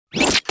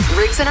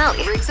and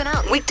Allie.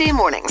 Weekday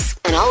mornings.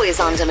 And always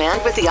on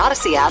demand with the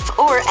Odyssey app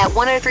or at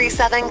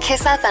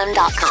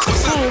 1037kissfm.com.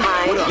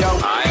 Hi. Yo.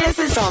 Hi. This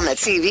is on the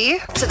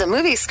TV, to the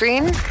movie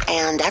screen,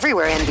 and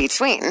everywhere in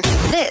between.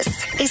 This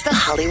is the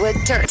Hollywood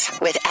Dirt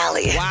with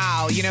Allie.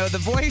 Wow, The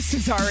Voice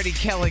is already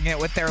killing it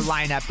with their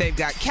lineup. They've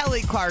got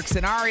Kelly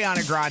Clarkson,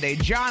 Ariana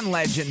Grande, John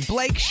Legend,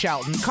 Blake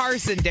Shelton,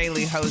 Carson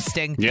Daly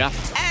hosting. Yeah.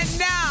 And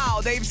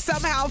now they've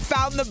somehow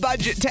found the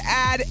budget to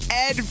add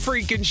Ed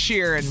freaking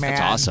Sheeran, man.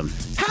 That's awesome.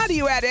 How do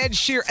you add Ed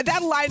Sheeran?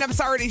 That lineup's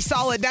already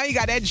solid. Now you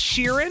got Ed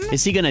Sheeran.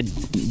 Is he going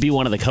to be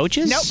one of the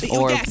coaches? Nope.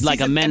 Or yes, like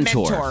he's a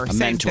mentor? A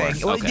mentor.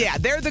 Thing. Well, okay. yeah,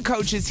 they're the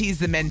coaches. He's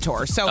the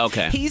mentor. So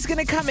he's going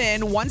to come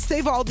in once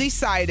they've all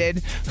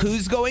decided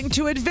who's going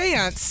to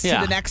advance to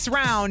the next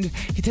round,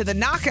 to the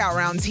knockout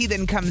rounds. He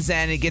then comes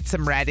in and gets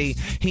them ready.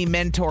 He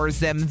mentors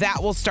them.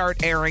 That will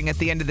start airing at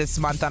the end of this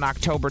month on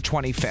October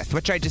 25th,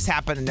 which I just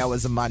happen to know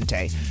is a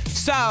Monday.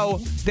 So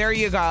there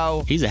you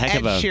go. He's a heck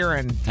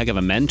of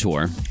a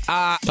mentor.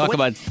 Talk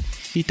about.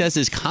 He does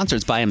his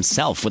concerts by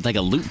himself with like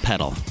a loop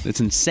pedal. It's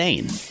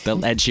insane, the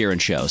Ed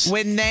Sheeran shows.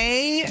 When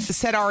they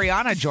said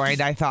Ariana joined,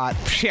 I thought,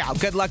 yeah,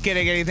 good luck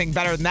getting anything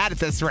better than that at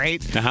this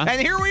rate.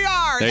 And here we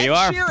are. There Ed you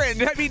are.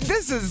 Sheeran. I mean,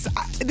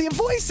 The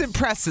Voice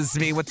impresses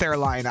me with their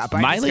lineup.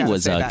 Miley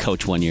was a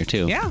coach one year,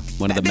 too. Yeah.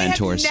 One of the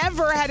mentors. They had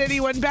never had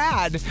anyone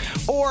bad.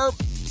 Or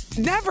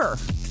never.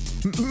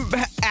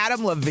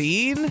 Adam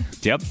Levine.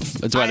 Yep.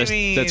 That's why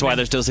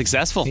they're still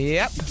successful.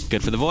 Yep.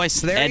 Good for The Voice.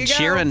 So there Ed you go.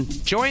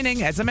 Sheeran.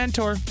 Joining as a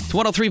mentor. It's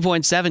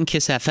 103.7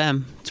 Kiss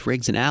FM. It's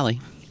Riggs and Allie.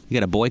 You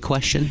got a boy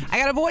question? I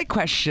got a boy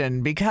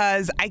question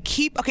because I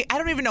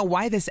don't even know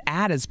why this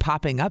ad is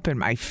popping up in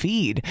my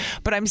feed,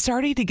 but I'm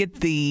starting to get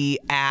the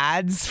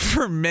ads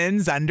for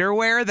men's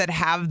underwear that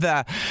have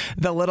the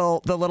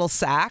little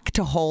sack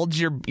to hold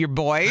your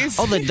boys.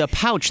 Oh, the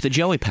pouch, the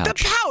Joey pouch. The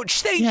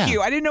pouch, thank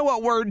you. I didn't know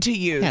what word to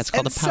use. Yeah, it's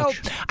called a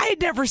pouch. So I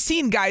had never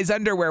seen guys'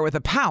 underwear with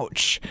a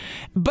pouch,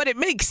 but it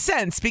makes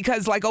sense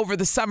because like over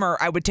the summer,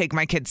 I would take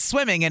my kids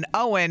swimming and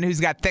Owen, who's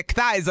got thick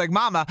thighs like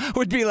mama,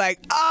 would be like,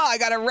 oh, I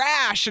got a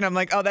rash. And I'm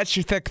like, oh, that's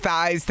your thick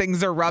thighs.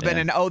 Things are rubbing.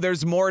 And oh,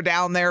 there's more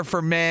down there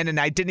for men. And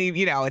I didn't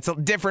even, it's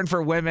different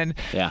for women.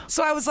 Yeah.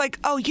 So I was like,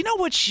 oh, you know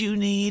what you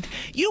need?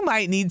 You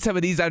might need some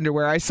of these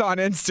underwear I saw on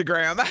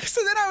Instagram.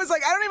 So then I was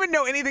like, I don't even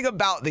know anything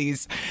about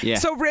these. Yeah.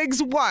 So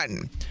Riggs,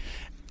 one,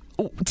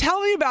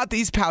 tell me about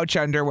these pouch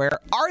underwear.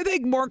 Are they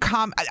more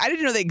common? I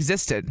didn't know they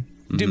existed.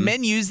 Do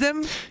men use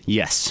them?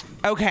 Yes.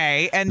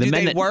 Okay. And do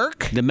they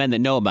work? The men that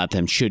know about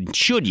them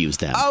should use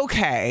them.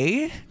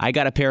 Okay. I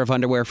got a pair of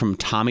underwear from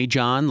Tommy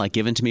John,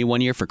 given to me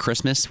one year for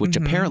Christmas, which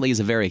apparently is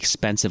a very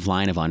expensive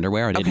line of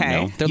underwear. I didn't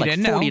know. They're like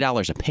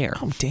 $40 a pair.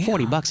 Oh, damn.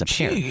 $40 a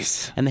pair.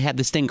 Jeez. And they have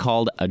this thing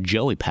called a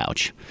Joey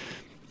pouch.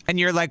 And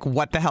you're like,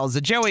 what the hell is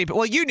a Joey?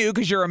 Well, you knew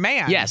because you're a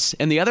man. Yes.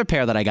 And the other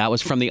pair that I got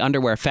was from the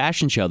underwear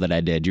fashion show that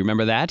I did. Do you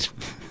remember that?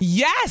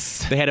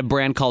 Yes. They had a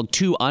brand called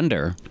 2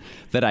 Under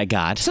that I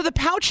got. So the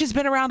pouch has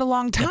been around a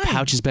long time. The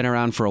pouch has been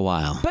around for a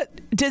while. But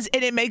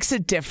it makes a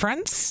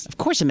difference? Of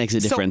course it makes a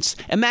difference.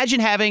 Imagine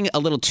having a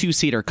little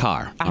 2-seater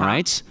car, all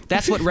right?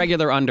 That's what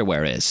regular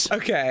underwear is.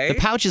 Okay. The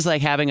pouch is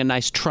like having a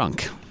nice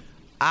trunk.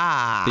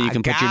 That you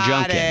can put your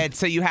junk in.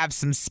 So you have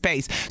some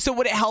space. So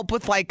would it help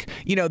with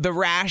the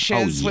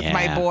rashes with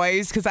my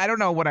boys? Because I don't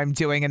know what I'm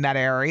doing in that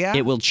area.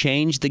 It will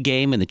change the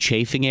game in the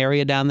chafing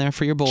area down there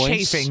for your boys.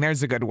 Chafing,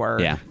 there's a good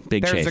word. Yeah,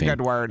 big chafing. There's a good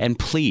word. And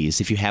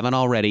please, if you haven't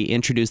already,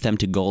 introduce them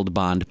to Gold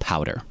Bond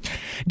powder.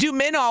 Do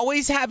men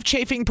always have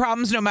chafing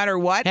problems no matter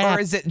what? Yeah.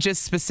 Or is it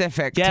just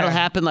specific? Yeah, it'll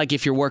happen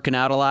if you're working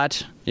out a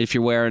lot. If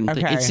you're wearing,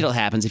 it still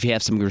happens if you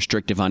have some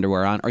restrictive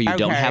underwear on, or you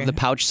don't have the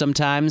pouch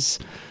sometimes.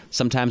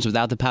 Sometimes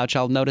without the pouch,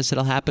 I'll notice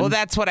it'll happen. Well,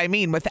 that's what I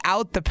mean.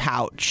 Without the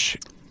pouch,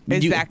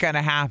 is that going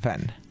to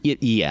happen?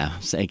 Yeah,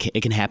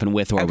 it can happen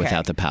with or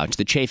without the pouch.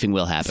 The chafing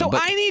will happen. So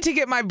I need to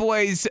get my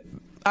boys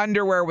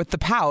underwear with the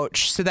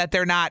pouch so that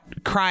they're not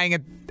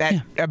crying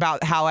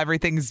about how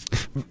everything's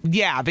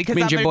because I'm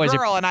a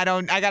girl and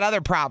I got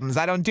other problems.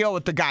 I don't deal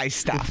with the guy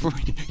stuff.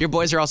 Your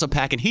boys are also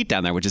packing heat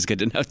down there, which is good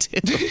to know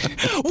too.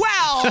 Well,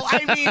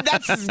 I mean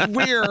that's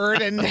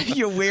weird and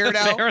you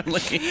weirdo.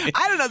 Apparently.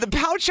 I don't know, the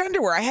pouch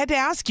underwear. I had to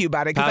ask you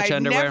about it because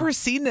I've never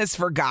seen this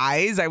for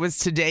guys. I was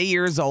today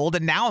years old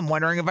and now I'm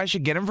wondering if I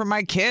should get them for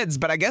my kids,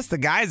 but I guess the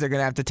guys are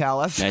going to have to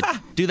tell us.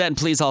 Do that and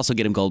please also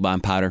get them Gold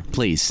Bond powder.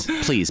 Please.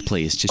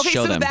 Just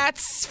show them.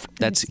 That's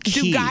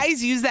key. Do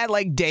guys use that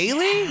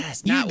daily?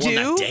 Yes, not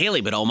daily,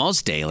 but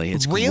almost daily.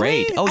 It's really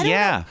great. Oh,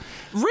 yeah.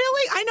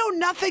 Really? I know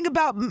nothing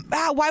about...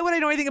 why would I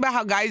know anything about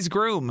how guys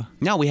groom?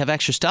 No, we have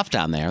extra stuff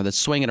down there that's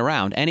swinging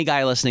around. Any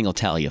guy listening will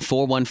tell you.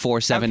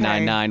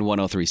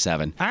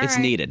 414-799-1037. It's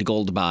needed.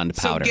 Gold Bond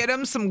powder. So get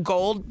them some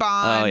Gold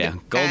Bond. Oh, yeah.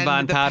 Gold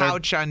Bond powder.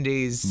 Pouch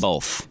undies.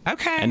 Both.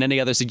 Okay. And any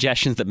other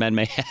suggestions that men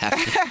may have.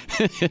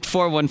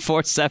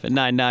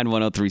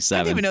 414-799-1037. I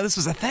didn't even know this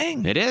was a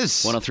thing. It is.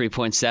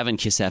 103.7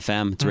 Kiss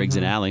FM. It's Riggs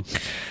and Allie.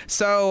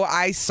 So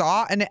I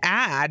saw an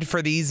ad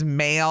for these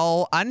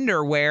male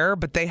underwear,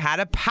 but they had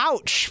a pouch.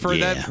 pouch for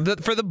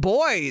the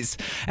boys.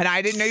 And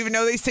I didn't even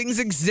know these things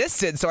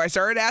existed. So I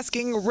started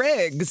asking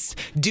Riggs,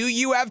 do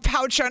you have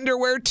pouch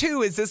underwear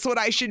too? Is this what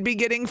I should be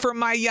getting for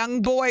my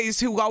young boys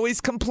who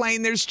always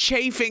complain there's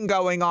chafing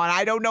going on?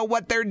 I don't know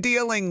what they're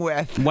dealing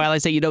with. While I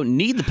say you don't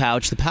need the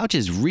pouch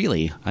is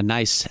really a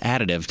nice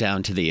additive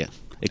down to the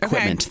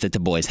equipment that the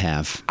boys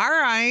have. All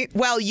right.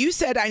 Well, you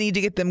said I need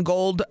to get them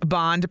Gold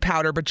Bond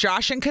powder, but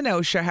Josh in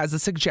Kenosha has a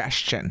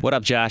suggestion. What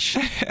up, Josh?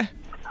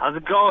 How's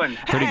it going?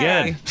 Pretty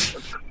good.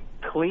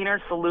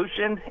 Cleaner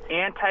solution,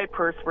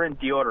 antiperspirant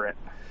deodorant.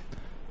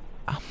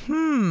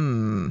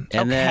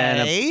 And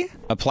then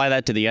apply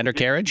that to the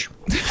undercarriage?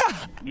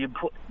 You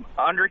put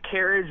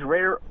undercarriage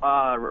right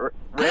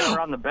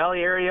around the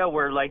belly area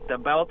where like the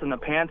belt and the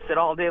pants sit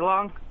all day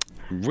long.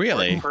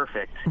 Really?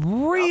 Perfect.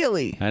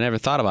 Really? I never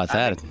thought about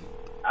that.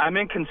 I'm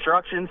in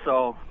construction,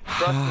 so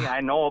trust me,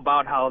 I know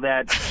about how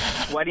that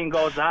sweating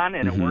goes on,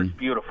 and it works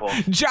beautiful.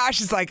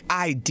 Josh is like,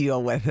 I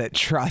deal with it.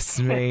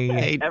 Trust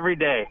me. Every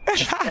day.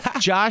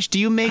 Josh, do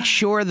you make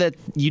sure that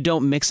you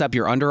don't mix up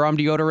your underarm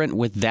deodorant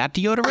with that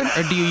deodorant,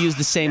 or do you use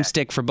the same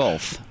stick for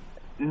both?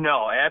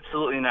 No,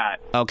 absolutely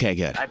not. Okay,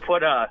 good. I put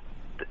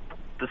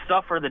the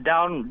stuff for the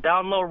down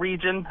low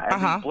region.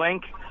 I use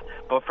blank.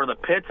 But for the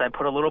pits, I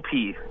put a little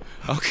pee.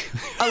 Okay.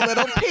 A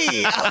little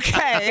pee.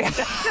 Okay.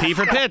 Pee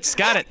for pits.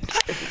 Got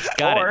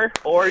it.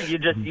 Or you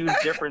just use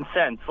different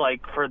scents.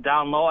 Like for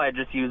down low, I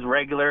just use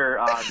regular,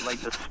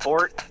 like the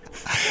Sport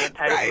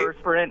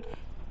antiperspirant.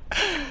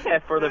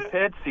 And for the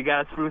pits, you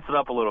got to spruce it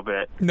up a little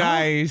bit.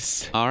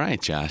 Nice. All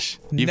right, Josh.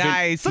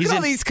 Nice. Look at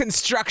all these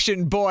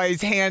construction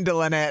boys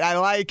handling it. I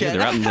like it.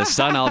 They're out in the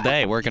sun all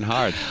day, working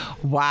hard.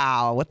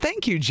 Wow. Well,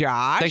 thank you,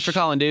 Josh. Thanks for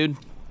calling, dude.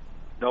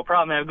 No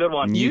problem. Have a good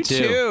one. You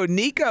too.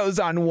 Nico's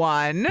on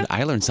one.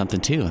 I learned something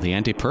too. The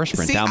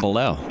antiperspirant down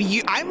below.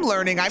 I'm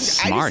learning. I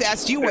just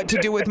asked you what to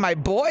do with my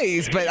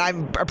boys, but I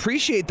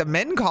appreciate the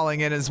men calling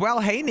in as well.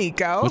 Hey,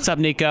 Nico. What's up,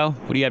 Nico?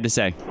 What do you have to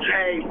say?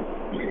 Hey,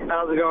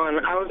 how's it going?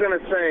 I was going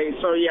to say,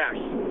 so yes,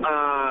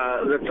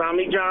 the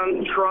Tommy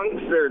John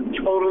trunks, they're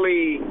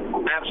totally,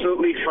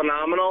 absolutely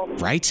phenomenal.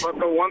 Right. But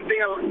the one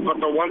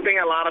thing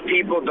a lot of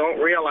people don't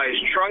realize,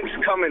 trunks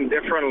come in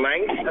different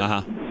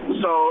lengths.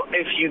 So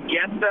if you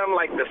get them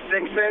like the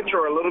 6-inch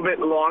or a little bit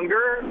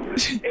longer,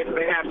 if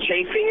they have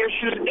chafing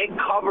issues, it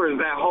covers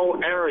that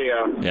whole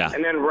area. Yeah.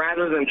 And then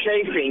rather than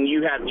chafing,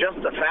 you have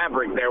just the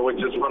fabric there, which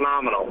is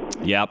phenomenal.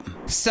 Yep.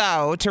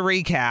 So to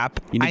recap,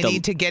 I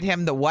need to get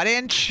him the what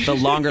inch? The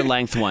longer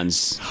length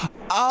ones.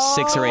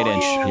 6 or 8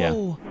 inch.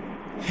 Yeah.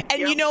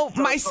 And you know,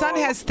 my son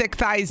has thick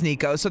thighs,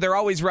 Nico, so they're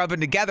always rubbing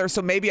together.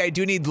 So maybe I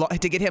do need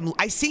to get him.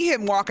 I see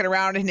him walking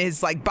around in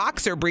his like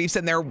boxer briefs,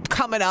 and they're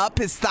coming up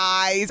his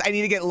thighs. I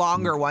need to get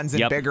longer ones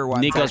and bigger ones.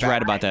 Nico's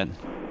right about that.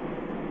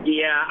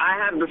 Yeah, I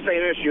have the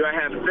same issue. I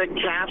have thick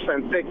calves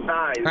and thick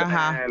thighs,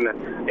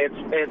 and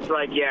it's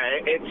like,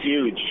 it's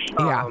huge.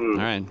 Yeah. All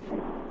right.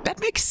 That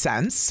makes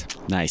sense.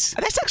 Nice.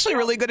 That's actually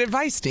really good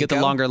advice, Nico. Get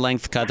the longer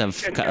length cut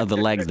of the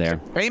legs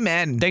there.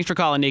 Amen. Thanks for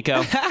calling,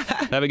 Nico.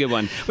 Have a good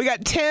one. We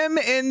got Tim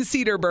in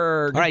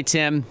Cedarburg. All right,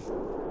 Tim.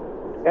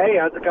 Hey,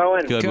 how's it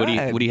going? Good.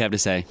 What do you have to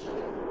say?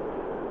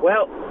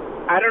 Well,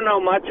 I don't know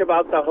much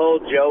about the whole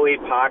Joey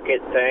Pocket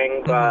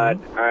thing, but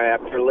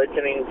after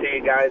listening to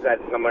you guys, I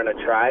think I'm going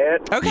to try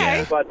it. Okay.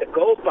 Yeah. But the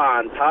Gold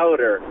Bond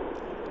powder,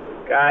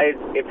 guys,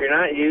 if you're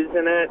not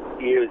using it,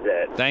 use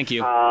it. Thank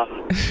you.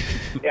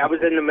 I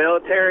was in the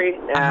military,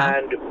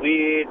 and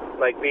we,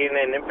 like being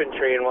in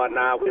infantry and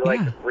whatnot, we like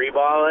to free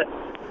ball it.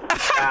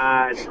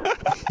 And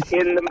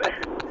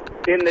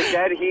in the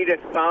dead heat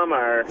of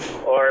summer,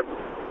 or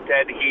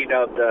dead heat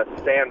of the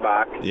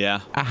sandbox,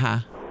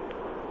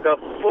 the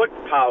foot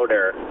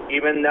powder,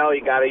 even though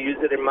you got to use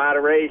it in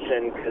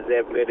moderation because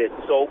it is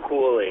so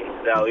cooling.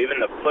 So even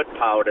the foot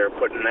powder,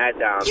 putting that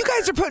down. You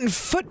guys are putting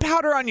foot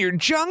powder on your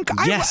junk?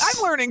 Yes.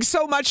 I'm learning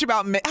so much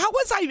about how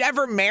was I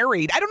ever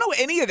married? I don't know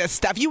any of this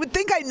stuff. You would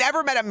think I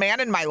never met a man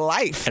in my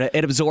life.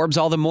 It absorbs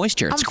all the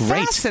moisture. It's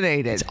great.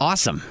 Fascinated. It's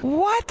awesome.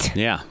 What?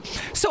 Yeah.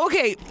 So,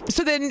 okay.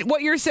 So then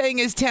what you're saying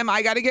is, Tim,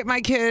 I got to get my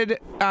kid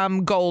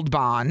Gold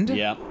Bond.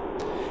 Yeah.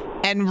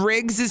 And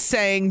Riggs is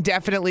saying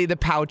definitely the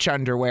pouch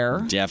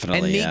underwear.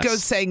 Definitely, And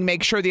Nico's saying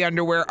make sure the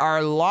underwear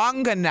are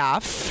long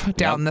enough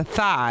down the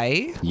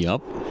thigh.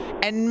 Yep.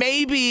 And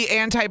maybe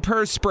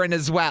antiperspirant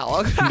as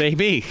well.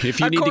 Maybe. If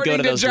you need to go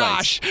to those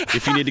legs.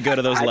 If you need to go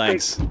to those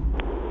legs.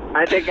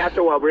 I think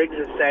after what Riggs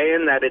is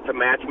saying, that it's a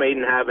match made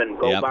in heaven.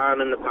 Gold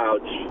Bond in the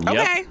pouch.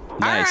 Okay.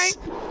 Nice.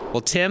 All right. Well,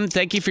 Tim,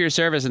 thank you for your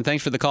service, and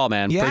thanks for the call,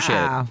 man. Yeah. Appreciate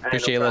it.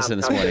 Appreciate you listening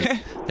this morning.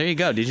 There you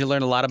go. Did you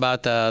learn a lot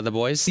about the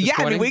boys this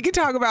morning? I mean, we could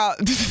talk about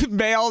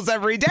males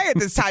every day at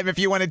this time. If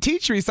you want to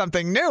teach me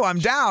something new, I'm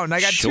down.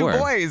 I got 2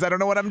 boys. I don't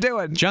know what I'm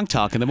doing. Junk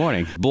Talk in the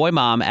morning. Boy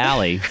mom,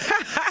 Allie,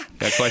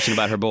 Got a question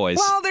about her boys.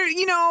 Well,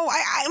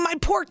 my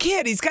poor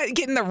kid, he's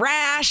getting the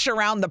rash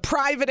around the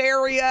private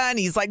area, and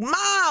he's like, Mom,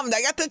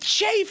 I got the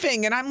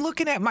chafing. And I'm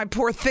looking at my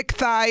poor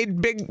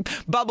thick-thighed, big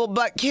bubble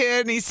butt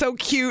kid, and he's so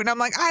cute. And I'm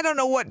like, I don't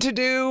know what to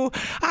do.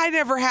 I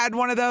never had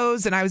one of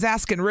those. And I was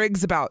asking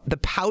Riggs about the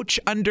pouch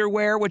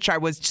underwear, which I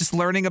was just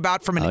learning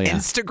about from an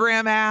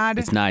Instagram ad.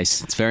 It's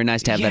nice. It's very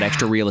nice to have that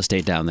extra real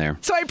estate down there.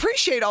 So I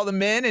appreciate all the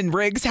men and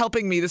Riggs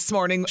helping me this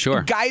morning,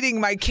 guiding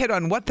my kid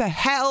on what the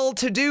hell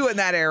to do in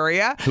that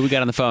area. Who we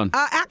got on the phone?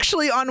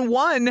 Actually, on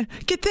one,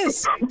 get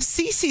this,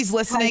 Cece's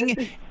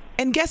listening,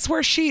 and guess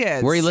where she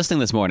is? Where are you listening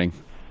this morning?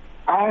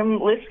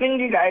 I'm listening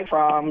to you guys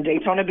from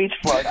Daytona Beach,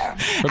 Florida.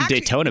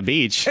 Daytona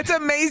Beach? It's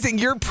amazing.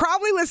 You're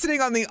probably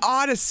listening on the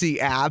Odyssey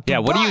app. Yeah,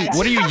 what are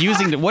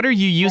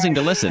you using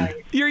to listen?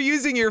 You're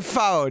using your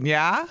phone,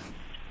 yeah?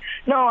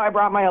 No, I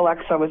brought my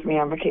Alexa with me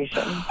on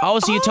vacation. Oh,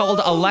 so you told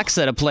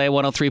Alexa to play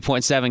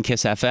 103.7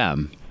 Kiss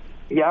FM.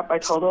 Yep, I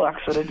told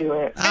Alexa to do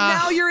it. And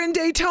now you're in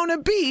Daytona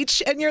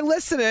Beach and you're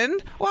listening.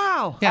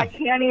 Wow. Yeah. I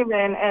can't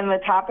even, and the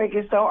topic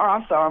is so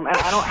awesome. And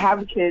I don't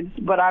have kids,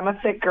 but I'm a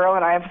thick girl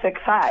and I have thick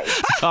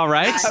thighs. All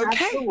right. I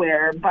have to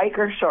wear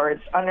biker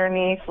shorts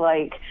underneath,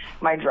 like,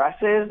 my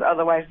dresses.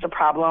 Otherwise, the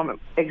problem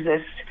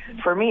exists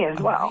for me as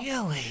well.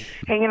 Really?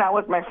 Hanging out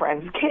with my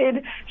friend's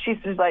kid, she's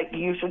just like,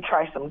 you should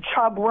try some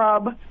Chub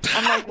Rub.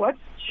 I'm like, what's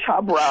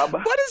Chub Rub?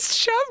 What is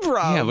Chub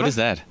Rub? Yeah, what is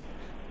that?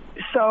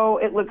 So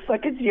it looks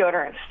like a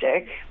deodorant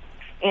stick,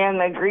 and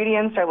the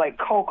ingredients are like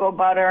cocoa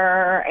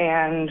butter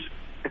and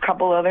a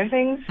couple other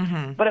things.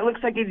 Mm-hmm. But it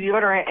looks like a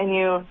deodorant, and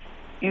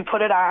you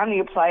put it on,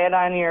 you apply it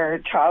on your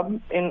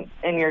chub in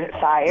your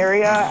thigh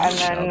area, and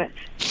then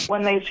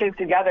when they shave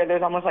together,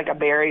 there's almost like a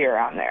barrier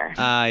on there.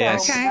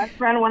 Yes. So my best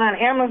friend went on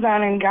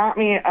Amazon and got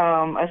me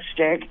a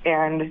stick,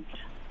 and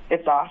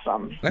it's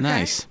awesome. Okay.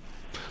 Nice.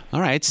 All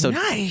right, so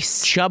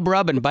nice. Chub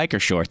Rub and biker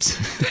shorts.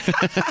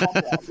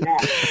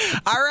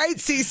 All right,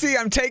 Cece,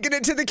 I'm taking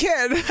it to the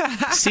kid.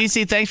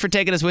 Cece, thanks for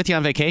taking us with you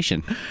on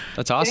vacation.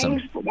 That's awesome.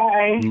 Thanks,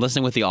 bye. And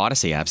listening with the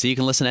Odyssey app, so you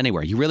can listen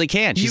anywhere. You really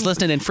can. She's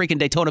listening in freaking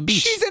Daytona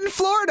Beach. She's in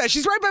Florida.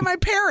 She's right by my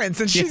parents,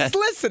 and she's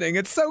listening.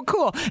 It's so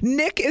cool.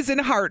 Nick is in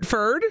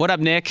Hartford. What up,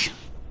 Nick?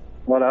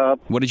 What up?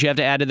 What did you have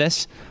to add to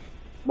this?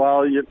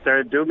 Well,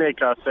 they do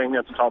make a thing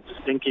that's called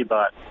Stinky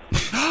Butt.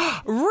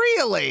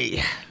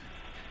 Really?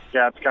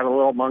 Yeah, it's got a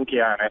little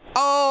monkey on it.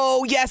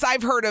 Oh, yes,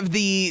 I've heard of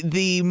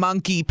the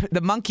monkey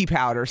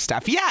powder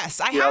stuff. Yes,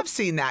 I have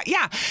seen that.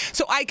 Yeah.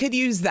 So I could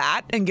use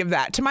that and give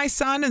that to my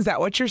son. Is that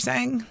what you're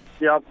saying?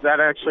 Yep, that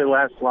actually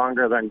lasts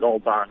longer than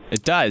Gold Bond.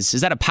 It does. Is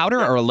that a powder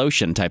or a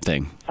lotion type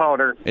thing?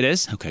 Powder. It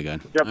is? Okay,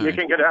 good. Yep, you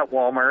can get it at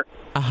Walmart.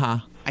 Uh-huh.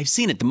 I've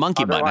seen it, the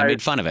monkey button. I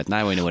made fun of it.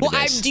 Now I know what it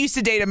is. I used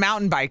to date a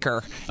mountain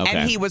biker,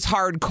 and he was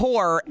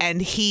hardcore, and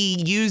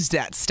he used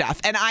that stuff.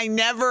 And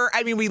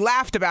we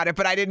laughed about it,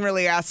 but I didn't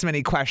really ask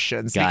many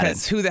questions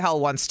because who the hell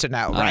wants to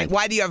know, right?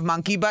 Why do you have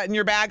monkey butt in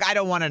your bag? I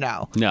don't want to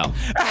know. No.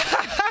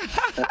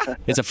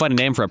 It's a funny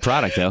name for a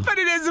product, though. But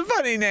it is a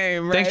funny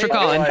name, right? Thanks for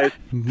calling.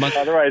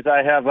 Otherwise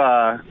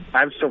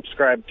I'm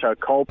subscribed to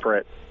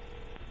Culprit.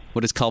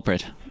 What is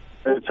Culprit?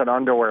 It's an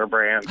underwear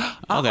brand.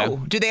 Okay.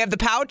 Do they have the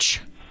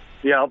pouch?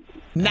 Yep.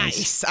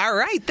 Nice. All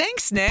right.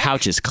 Thanks, Nick.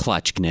 Pouch is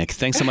clutch, Nick.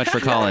 Thanks so much for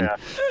calling.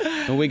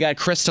 Well, we got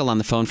Crystal on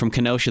the phone from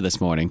Kenosha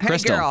this morning. Hey,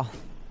 Crystal. Girl.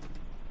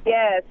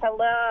 Yes,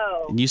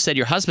 hello. You said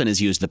your husband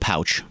has used the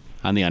pouch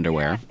on the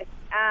underwear.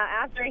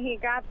 After he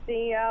got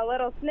the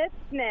little snip.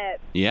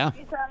 Yeah.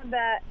 He said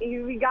that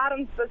we got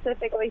him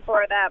specifically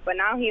for that, but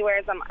now he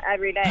wears them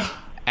every day.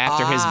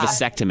 After his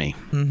vasectomy.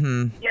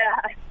 Mm-hmm.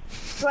 Yeah.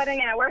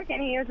 Sweating at work,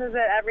 and he uses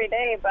it every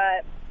day,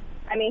 but...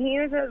 I mean, he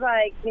uses,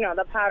 like,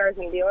 the powders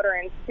and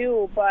deodorants,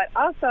 too, but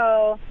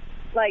also,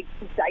 like,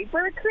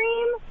 diaper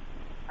cream.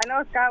 I know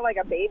it's got, like,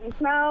 a baby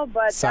smell,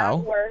 but that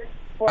works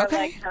for,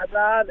 like, Chub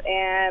Rub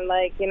and,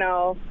 like,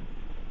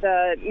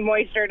 the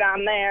moisture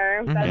down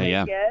there that they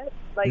get.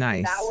 Like,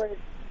 that works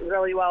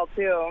really well,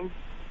 too.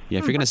 Yeah,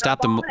 if you're going to stop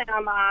them...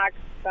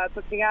 That's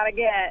what you got to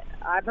get.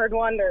 I've heard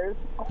wonders.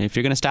 If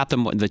you're going to stop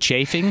the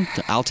chafing,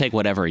 I'll take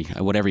whatever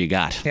you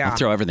got. Yeah. I'll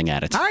throw everything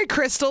at it. All right,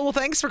 Crystal. Well,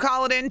 thanks for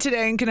calling in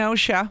today in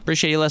Kenosha.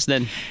 Appreciate you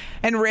listening.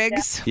 And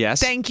Riggs.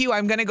 Yes. Thank you.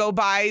 I'm going to go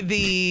buy the...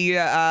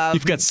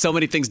 You've got so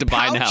many things to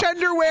buy now. Pouch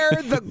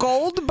underwear, the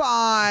Gold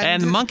Bond.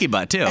 And the monkey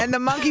butt, too. And the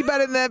monkey butt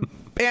and the...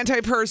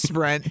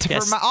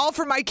 antiperspirant all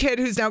for my kid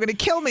who's now going to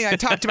kill me. I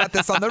talked about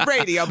this on the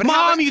radio. But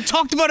Mom, you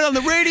talked about it on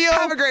the radio?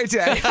 Have a great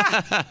day.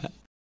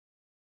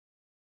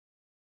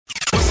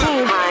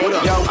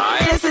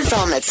 Hi. This is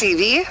on the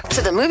TV,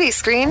 to the movie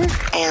screen,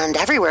 and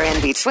everywhere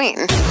in between.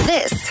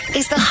 This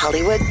is the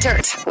Hollywood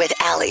Dirt with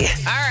Allie.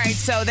 All right,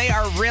 so they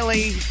are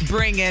really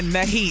bringing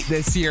the heat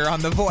this year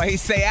on The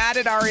Voice. They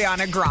added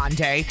Ariana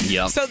Grande.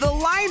 Yep. So the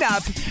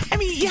lineup, I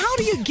mean, how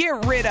do you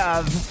get rid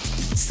of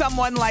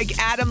someone like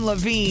Adam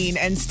Levine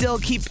and still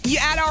you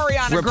add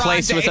Ariana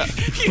Replaced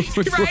Grande.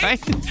 with right?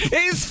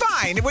 It's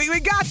fine. We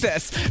got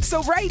this.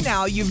 So right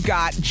now you've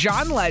got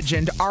John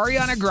Legend,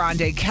 Ariana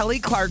Grande, Kelly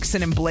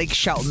Clarkson, and Blake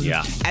Shelton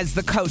as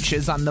the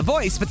coaches on The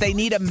Voice, but they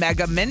need a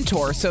mega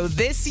mentor. So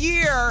this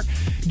year,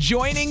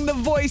 joining The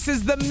Voice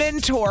is the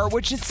mentor,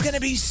 which it's going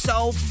to be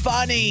so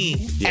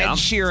funny. Yeah. Ed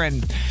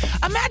Sheeran.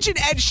 Imagine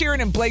Ed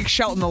Sheeran and Blake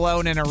Shelton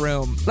alone in a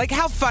room. Like,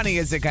 how funny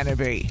is it going to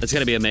be? It's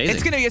going to be amazing.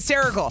 It's going to be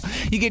hysterical.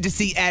 You get to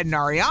see Ed and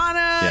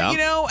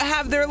Ariana,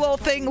 have their little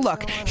thing.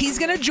 Look, he's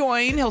going to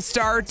join. He'll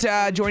start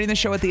joining the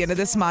show at the end of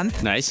this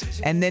month.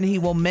 Nice. And then he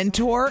will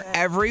mentor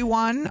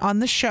everyone on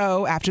the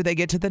show after they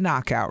get to the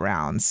knockout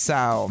rounds.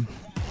 So...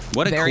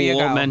 What a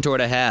cool mentor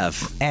to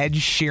have. Ed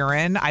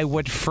Sheeran, I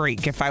would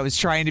freak if I was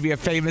trying to be a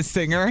famous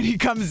singer and he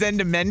comes in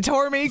to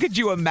mentor me. Could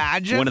you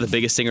imagine? One of the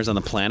biggest singers on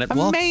the planet.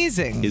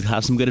 Amazing. Well, he'll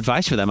have some good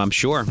advice for them, I'm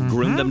sure. Mm-hmm.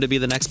 Groom them to be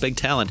the next big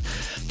talent.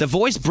 The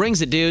Voice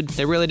brings it, dude.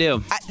 They really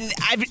do.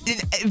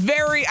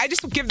 I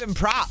just give them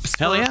props.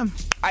 Hell yeah.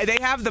 They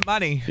have the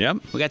money. Yep.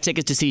 We got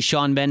tickets to see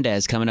Shawn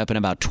Mendes coming up in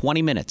about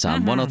 20 minutes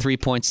on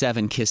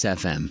 103.7 KISS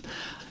FM.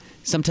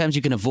 Sometimes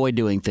you can avoid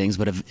doing things,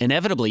 but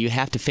inevitably you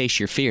have to face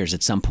your fears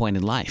at some point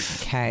in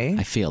life. Okay.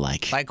 I feel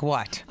like. Like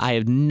what? I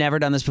have never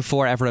done this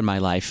before ever in my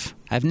life.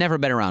 I've never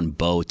been around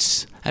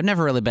boats. I've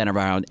never really been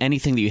around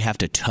anything that you have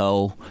to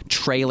tow,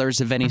 trailers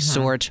of any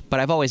sort.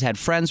 But I've always had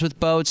friends with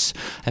boats.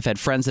 I've had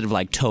friends that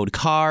have towed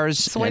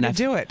cars. It's the way to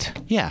do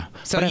it. Yeah.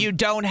 So you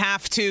don't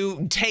have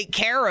to take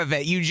care of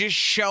it. You just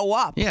show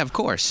up. Yeah, of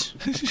course.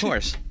 Of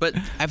course. But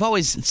I've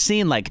always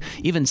seen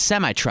even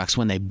semi-trucks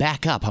when they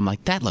back up. I'm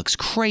like, that looks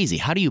crazy.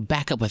 How do you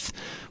back up with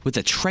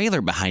a trailer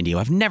behind you?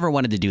 I've never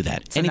wanted to do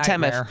that.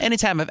 Anytime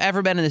I've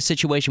ever been in a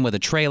situation with a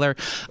trailer,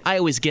 I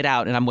always get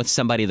out and I'm with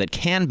somebody that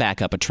can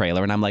back up a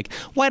trailer. And I'm like,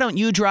 why don't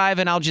you drive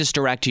and I'll just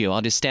direct you.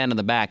 I'll just stand in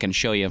the back and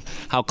show you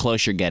how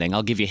close you're getting.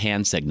 I'll give you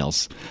hand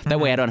signals. That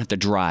way I don't have to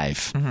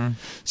drive.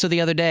 So the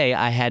other day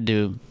I had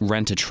to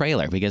rent a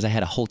trailer because I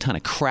had a whole ton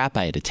of crap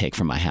I had to take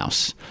from my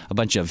house. A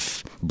bunch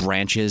of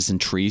branches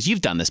and trees.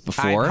 You've done this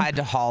before. I've had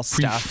to haul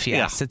stuff.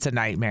 Yes, it's a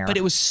nightmare. But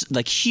it was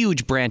like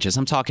huge branches.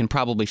 I'm talking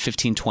probably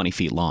 15, 20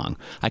 feet long.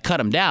 I cut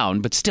them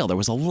down, but still there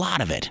was a lot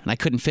of it. And I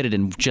couldn't fit it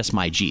in just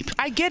my Jeep.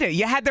 I get it.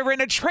 You had to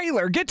rent a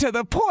trailer. Get to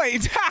the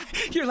point.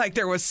 You're like,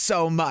 there was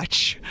so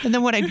much. And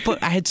then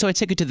I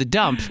took it to the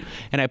dump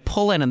and I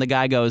pull in and the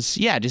guy goes,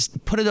 yeah,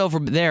 just put it over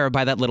there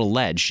by that little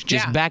ledge.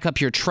 Just back up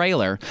your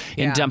trailer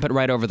and dump it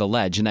right over the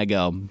ledge. And I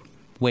go,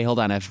 wait, hold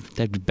on. I have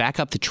to back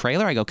up the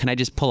trailer? I go, can I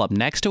just pull up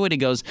next to it? He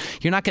goes,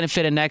 you're not going to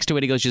fit in next to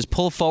it. He goes, just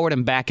pull forward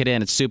and back it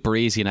in. It's super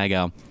easy. And I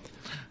go,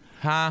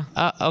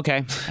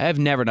 okay. I've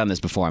never done this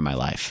before in my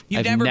life.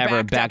 I've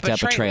never backed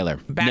up a trailer.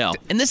 No.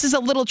 And this is a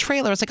little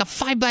trailer. It's like a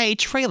 5x8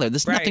 trailer.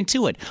 There's nothing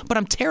to it. But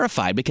I'm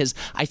terrified because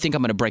I think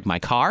I'm going to break my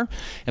car.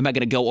 Am I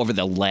going to go over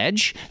the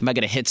ledge? Am I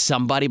going to hit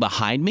somebody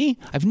behind me?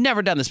 I've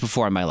never done this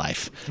before in my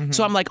life.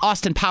 So I'm like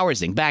Austin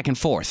Powersing back and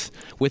forth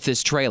with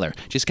this trailer,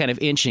 just kind of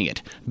inching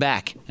it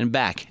back and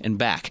back and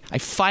back. I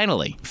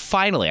finally,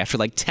 after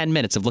like 10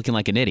 minutes of looking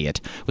like an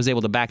idiot, was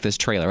able to back this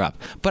trailer up.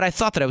 But I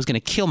thought that I was going to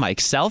kill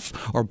myself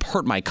or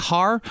hurt my car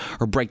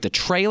or break the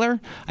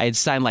trailer. I had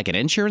signed like an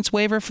insurance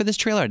waiver for this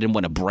trailer. I didn't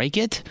want to break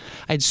it.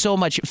 I had so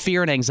much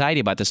fear and anxiety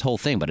about this whole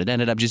thing, but it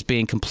ended up just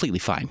being completely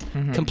fine.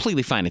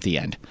 Completely fine at the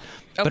end.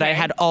 Okay. But I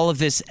had all of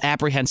this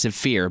apprehensive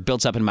fear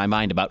built up in my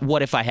mind about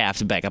what if I have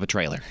to back up a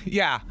trailer.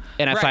 Yeah.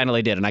 And I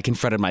finally did, and I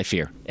confronted my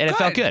fear. And it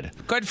felt good.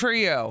 Good for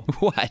you.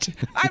 What?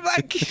 I'm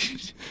like...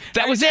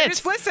 That was it.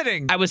 Just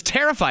listening. I was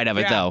terrified of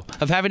it, though,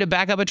 of having to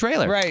back up a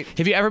trailer. Right.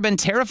 Have you ever been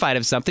terrified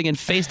of something and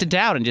faced it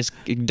down and just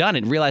done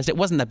it and realized it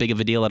wasn't that big of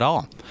a deal at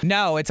all?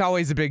 No, it's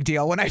always a big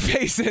deal. When I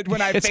face it,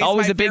 it's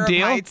always a big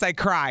deal? Heights, I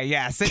cry,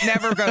 yes. It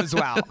never goes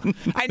well.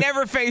 I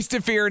never faced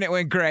a fear and it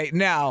went great.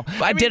 No.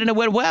 I did, and it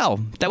went well.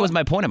 That was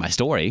my point of my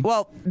story.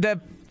 Well,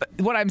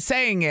 what I'm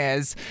saying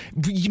is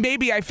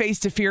maybe I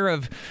faced a fear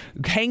of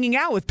hanging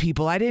out with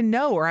people I didn't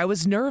know, or I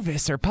was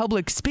nervous, or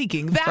public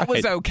speaking. That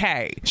was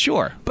okay.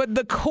 Sure. But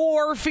the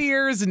core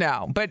fears,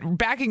 no. But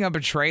backing up a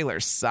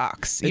trailer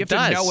sucks. You have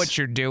to know what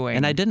you're doing.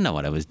 And I didn't know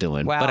what I was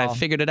doing, but I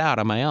figured it out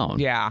on my own.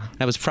 Yeah.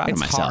 I was proud of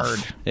myself.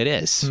 It's hard. It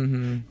is.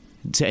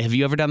 Have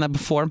you ever done that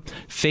before?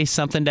 Face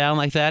something down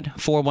like that?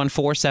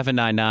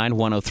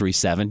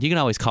 414-799-1037. You can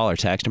always call or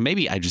text. Or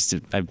maybe I'm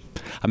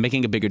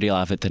making a bigger deal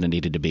out of it than it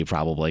needed to be,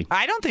 probably.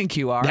 I don't think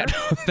you are.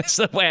 That's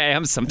the way I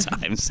am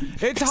sometimes.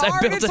 It's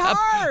hard. It's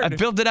hard. I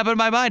built it up in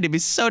my mind. It'd be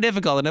so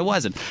difficult, and it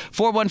wasn't.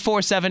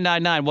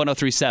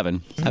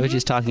 414-799-1037. I was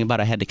just talking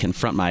about I had to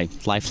confront my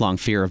lifelong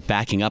fear of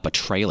backing up a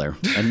trailer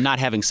and not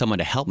having someone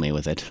to help me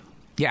with it.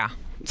 Yeah.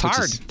 It's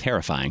hard. It's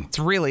terrifying. It's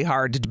really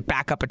hard to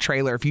back up a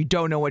trailer if you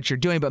don't know what you're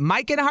doing. But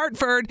Mike in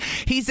Hartford,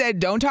 he said,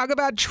 don't talk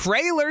about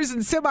trailers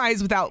and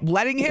semis without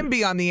letting him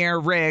be on the air,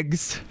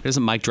 Riggs.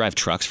 Doesn't Mike drive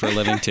trucks for a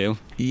living, too?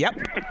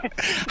 Yep.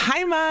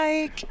 Hi,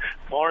 Mike.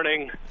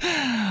 Morning.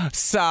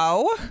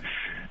 So?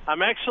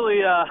 I'm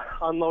actually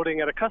unloading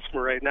at a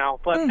customer right now.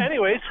 But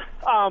anyways,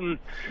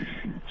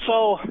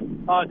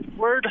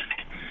 word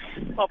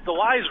of the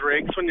Wise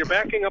rigs, when you're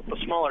backing up a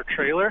smaller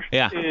trailer,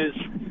 is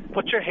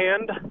put your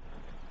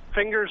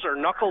fingers or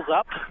knuckles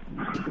up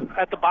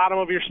at the bottom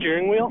of your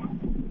steering wheel,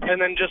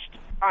 and then just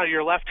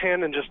your left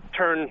hand and just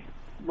turn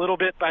little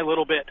bit by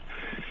little bit.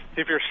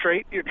 If you're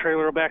straight, your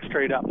trailer will back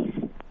straight up.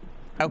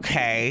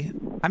 Okay.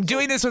 I'm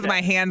doing this with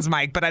my hands,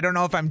 Mike, but I don't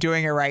know if I'm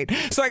doing it right.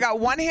 So I got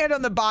one hand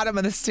on the bottom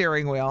of the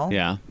steering wheel.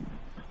 Yeah.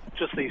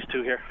 Just these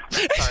two here.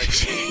 Sorry.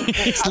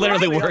 It's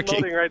literally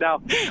working right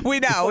now. We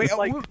know.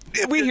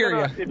 We hear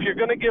you. If you're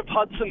going to give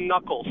Hudson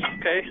knuckles,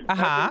 okay?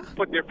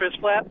 Put your fist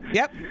flat.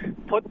 Yep.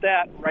 Put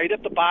that right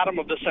at the bottom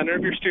of the center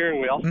of your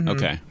steering wheel. Mm-hmm.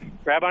 Okay.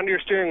 Grab onto your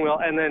steering wheel,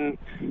 and then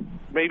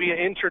maybe an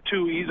inch or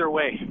two either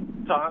way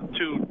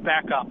to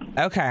back up.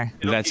 Okay.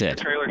 That's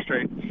it. Your trailer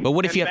straight. But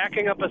what if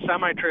backing up a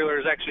semi-trailer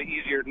is actually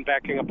easier than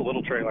backing up a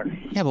little trailer.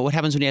 Yeah, but what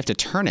happens when you have to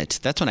turn it?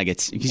 That's when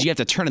because you have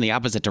to turn in the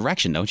opposite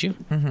direction, don't you?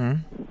 Mm-hmm.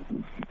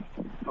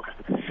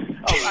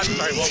 Oh, I'm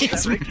sorry. What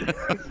was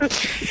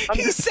that?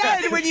 He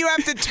said when you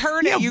have to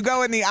turn it, you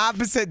go in the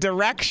opposite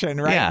direction,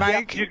 right,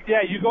 Mike? You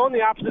go in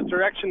the opposite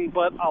direction,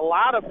 but a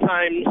lot of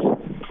times,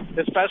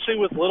 especially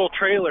with little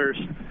trailers,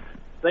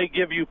 they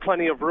give you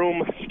plenty of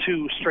room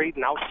to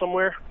straighten out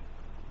somewhere.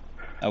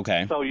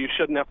 Okay. So you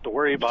shouldn't have to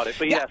worry about it.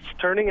 But yes,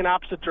 turning in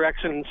opposite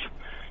directions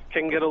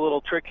can get a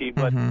little tricky,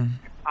 but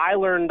I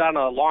learned on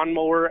a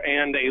lawnmower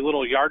and a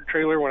little yard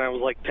trailer when I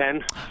was like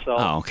 10. So.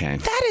 Oh, okay.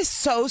 That is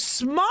so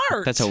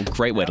smart. That's a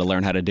great way to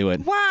learn how to do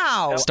it.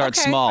 Wow. Start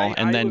small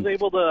and then.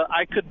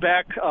 I could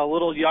back a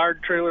little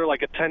yard trailer,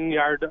 like a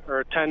 10-yard or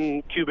a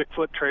 10 cubic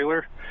foot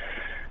trailer,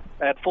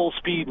 at full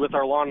speed with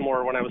our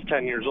lawnmower when I was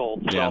 10 years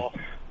old. Yeah.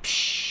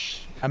 So.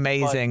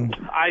 Amazing.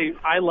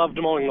 I loved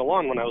mowing the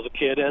lawn when I was a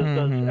kid, as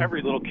does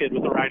every little kid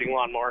with a riding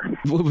lawnmower.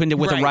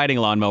 With a riding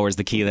lawnmower is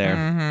the key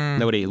there.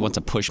 Nobody wants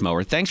a push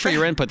mower. Thanks for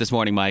your input this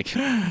morning, Mike.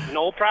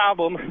 No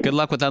problem. Good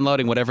luck with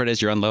unloading whatever it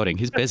is you're unloading.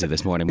 He's busy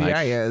this morning, Mike.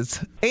 Yeah, he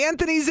is.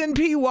 Anthony's in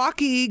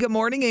Pewaukee. Good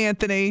morning,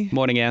 Anthony.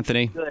 Morning,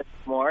 Anthony. Good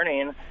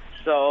morning.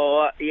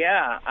 So,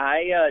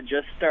 I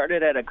just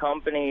started at a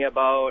company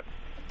about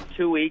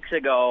 2 weeks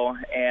ago,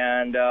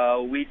 and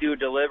we do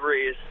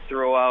deliveries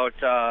throughout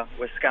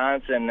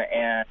Wisconsin,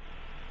 and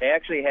they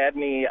actually had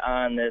me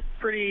on this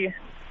pretty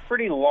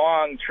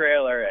long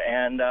trailer,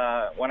 and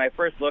when I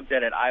first looked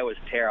at it, I was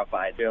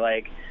terrified. They're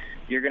like,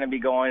 you're going to be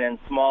going in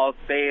small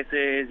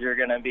spaces, you're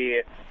going to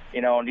be,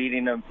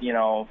 needing to,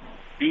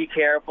 be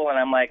careful, and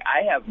I'm like,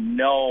 I have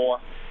no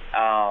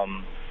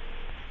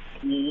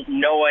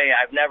way,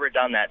 I've never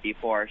done that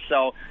before.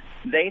 So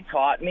they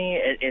taught me.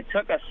 It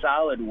took a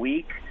solid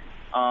week.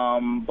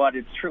 But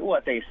it's true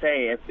what they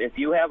say. If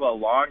you have a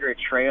longer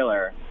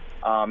trailer,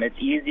 it's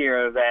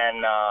easier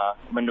than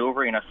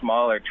maneuvering a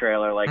smaller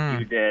trailer like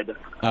you did,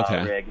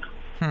 Rig.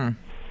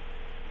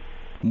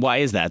 Why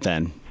is that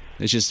then?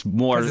 It's just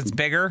more. Because it's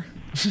bigger.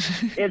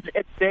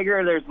 It's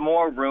bigger. There's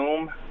more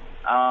room.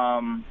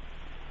 I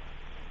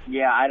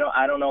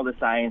don't know the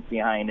science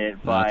behind it,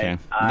 but okay.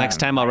 Next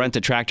time I'll rent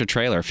a tractor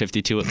trailer,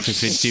 52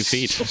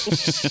 feet.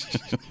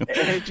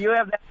 If you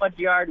have that much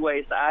yard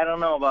waste, I don't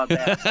know about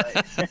that.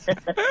 But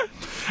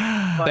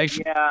Thanks.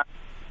 Yeah.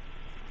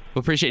 We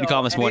appreciate you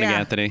calling this morning,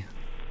 Anthony.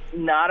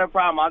 Not a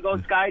problem. I'll go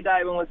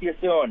skydiving with you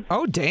soon.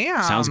 Oh,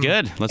 damn. Sounds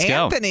good. Let's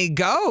go. Anthony,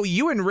 go.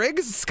 You and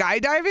Riggs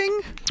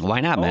skydiving?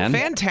 Why not, man?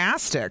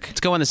 Fantastic. Let's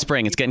go in the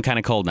spring. It's getting kind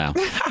of cold now.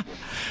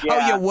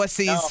 You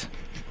wussies. No.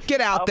 Get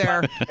out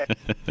there.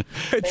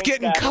 It's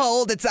getting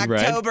cold. It's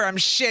October. Right. I'm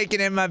shaking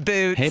in my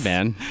boots. Hey,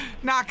 man.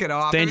 Knock it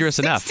off. Dangerous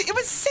enough. It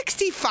was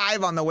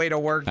 65 on the way to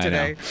work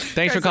today.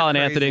 Thanks for calling,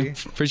 Anthony.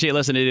 Appreciate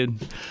listening,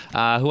 dude.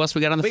 Who else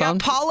we got on the phone? We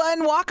got Paula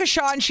in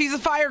Waukesha, and she's a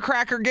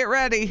firecracker. Get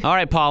ready. All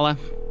right, Paula.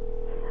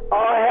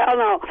 Oh, hell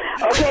no.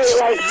 Okay,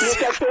 like, you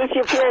said Face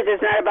Your Fears,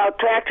 it's not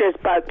about tractors,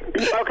 but,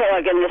 okay,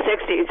 like in the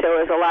 60s, there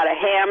was a lot of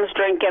hams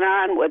drinking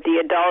on with the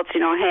adults,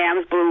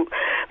 hams, blue,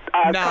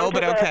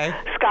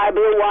 sky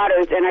blue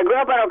waters, and I grew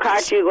up on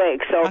Okauchee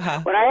Lake, so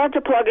when I had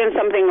to plug in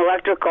something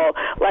electrical,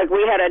 like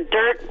we had a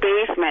dirt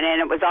basement, and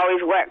it was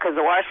always wet because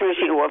the washing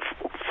machine would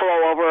flow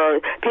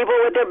over, people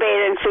with their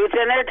bathing suits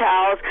and their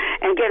towels,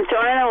 and getting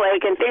thrown in the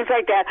lake and things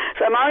like that,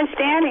 so I'm always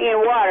standing in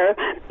water,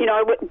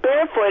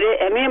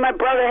 barefooted, and me and my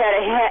brother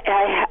had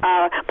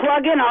I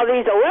plug in all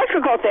these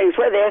electrical things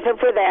for this and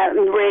for that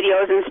and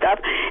radios and stuff,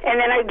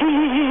 and then I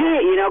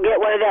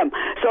get one of them.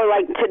 So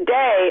like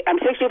today, I'm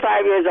 65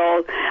 years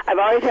old. I've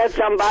always had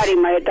somebody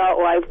in my adult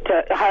life,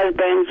 to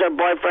husbands or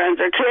boyfriends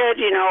or kids,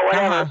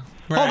 whatever.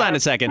 Right. Hold on a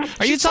second.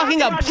 Are you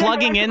talking about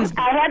plugging in?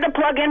 I had to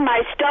plug in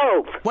my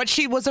stove. What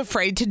she was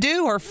afraid to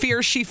do or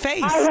fear she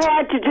faced? I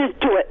had to just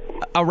do it.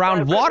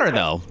 Around water,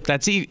 though.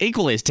 That's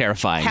equally as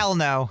terrifying. Hell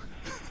no.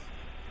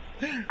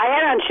 I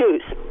had on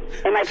shoes,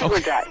 and my feet were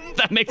dry.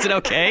 That makes it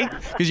okay?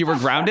 Because you were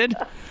grounded?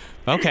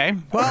 Okay.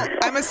 Well,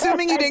 I'm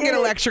assuming you didn't get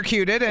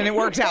electrocuted, and it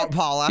worked out,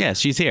 Paula. Yes,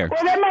 she's here.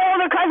 Well, then my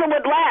older cousin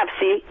would laugh,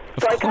 see?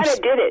 So I kind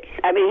of did it.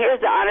 I mean,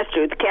 here's the honest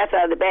truth. The cat's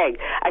out of the bag.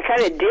 I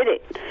kind of did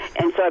it.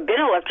 And so I've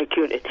been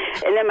electrocuted.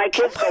 And then my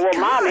kids go, well,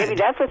 Mom, maybe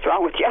that's what's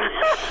wrong with you.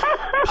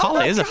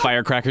 Paula is a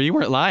firecracker. You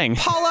weren't lying.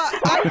 Paula,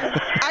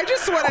 I I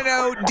just want to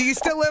know, do you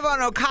still live on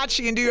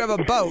Okauchee and do you have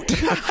a boat?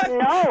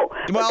 No.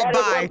 Well,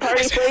 bye.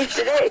 Party place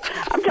today.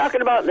 I'm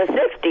talking about the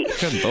 60s.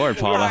 Good Lord,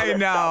 Paula. I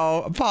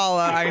know.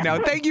 Paula, I know.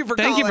 Thank you for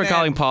calling. Thank you for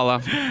calling,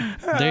 Paula.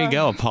 There you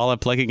go. Paula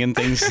plugging in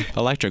things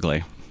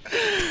electrically.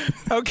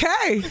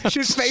 Okay.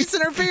 She's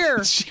facing her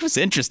fear. She was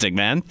interesting,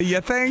 man. You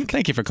think?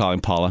 Thank you for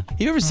calling, Paula.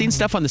 You ever seen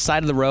stuff on the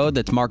side of the road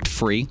that's marked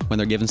free when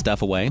they're giving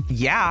stuff away?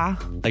 Yeah.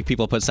 Like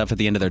people put stuff at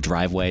the end of their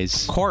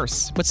driveways? Of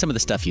course. What's some of the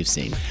stuff you've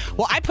seen?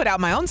 Well, I put out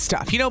my own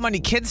stuff. You know how many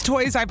kids'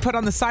 toys I put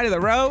on the side of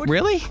the road?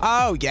 Really?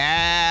 Oh,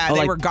 yeah.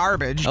 They were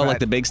garbage. Oh, like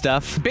the big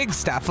stuff? Big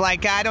stuff.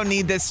 Like, I don't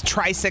need this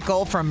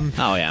tricycle from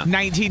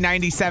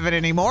 1997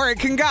 anymore. It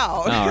can go.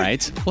 All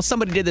right. Well,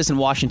 somebody did this in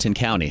Washington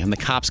County, and the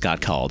cops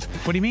got called.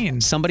 What do you mean?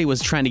 Somebody was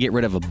trying to get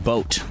rid of a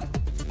boat.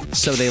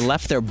 So they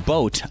left their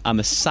boat on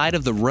the side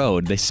of the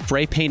road. They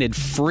spray painted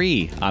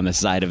free on the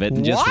side of it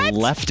and just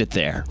left it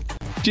there.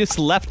 Just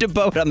left a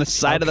boat on the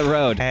side of the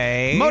road.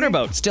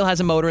 Motorboat. Still has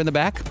a motor in the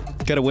back.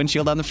 Got a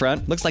windshield on the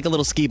front. Looks like a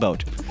little ski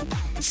boat.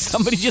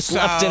 Somebody just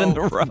left it in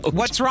the road.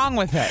 What's wrong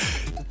with it?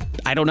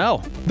 I don't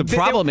know. The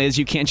problem is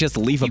you can't just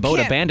leave a boat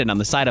abandoned on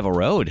the side of a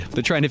road.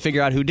 They're trying to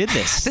figure out who did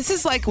this. This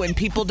is like when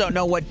people don't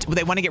know what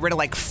they want to get rid of,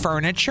 like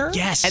furniture.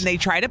 Yes. And they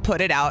try to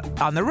put it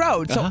out on the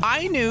road. So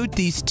I knew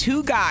these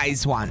two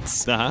guys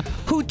once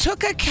who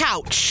took a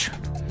couch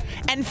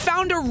and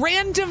found a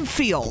random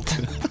field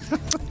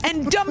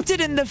and dumped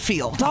it in the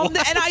field. And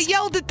I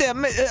yelled at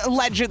them,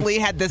 allegedly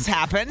had this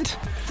happened.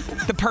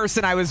 The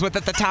person I was with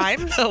at the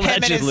time, allegedly. him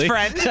and his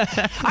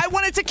friend. I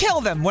wanted to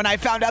kill them when I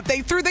found out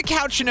they threw the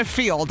couch in a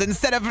field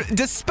instead of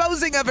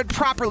disposing of it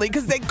properly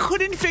because they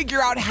couldn't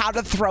figure out how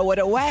to throw it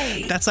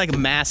away. That's like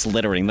mass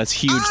littering. That's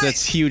huge.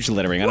 That's huge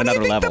littering on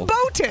another level.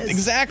 What do you think the boat is?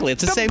 Exactly.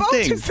 It's the same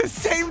thing. The boat is the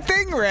same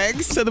thing,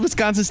 Riggs. So the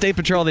Wisconsin State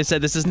Patrol, they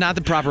said this is not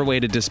the proper way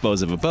to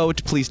dispose of a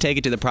boat. Please take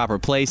it to the proper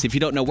place. If you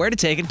don't know where to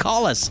take it,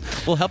 call us.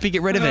 We'll help you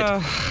get rid of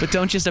it. But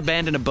don't just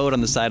abandon a boat on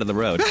the side of the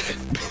road.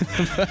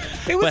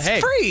 It was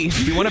free.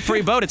 If you want a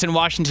free boat, it's in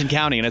Washington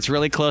County, and it's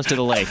really close to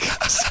the lake.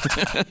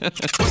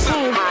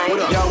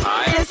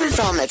 Hi. This is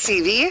on the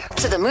TV,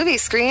 to the movie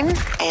screen,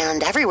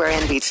 and everywhere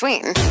in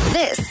between.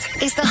 This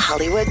is the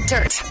Hollywood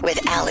Dirt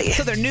with Allie.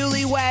 So they're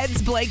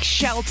newlyweds, Blake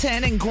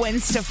Shelton and Gwen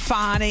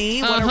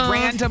Stefani. What a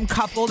random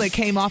couple that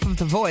came off of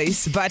The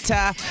Voice. But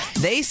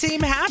they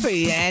seem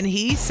happy, and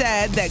he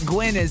said that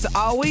Gwen is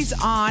always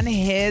on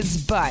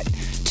his butt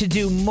to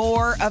do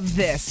more of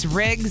this.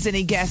 Riggs,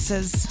 any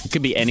guesses? It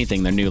could be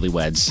anything. They're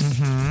newlyweds.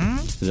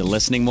 Is it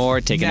listening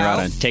more, taking her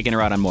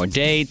out on more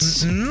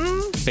dates,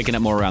 picking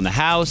up more around the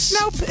house?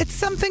 Nope, it's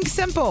something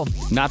simple.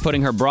 Not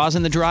putting her bras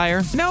in the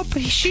dryer? Nope,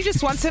 she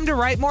just wants him to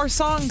write more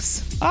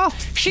songs. Oh,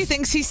 she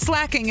thinks he's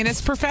slacking in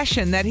his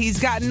profession, that he's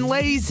gotten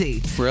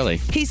lazy. Really?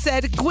 He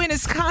said, Gwen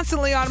is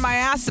constantly on my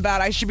ass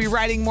about I should be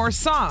writing more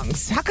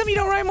songs. How come you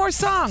don't write more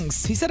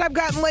songs? He said, I've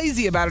gotten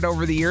lazy about it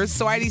over the years,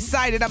 so I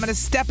decided I'm going to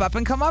step up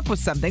and come up with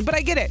something. But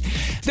I get it.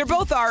 They're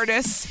both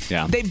artists.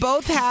 Yeah. They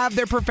both have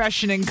their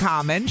profession in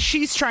common.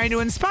 She's trying to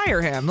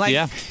inspire him. Like,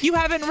 you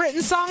haven't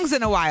written songs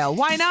in a while.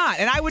 Why not?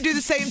 And I would do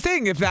the same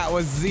thing if that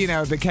was,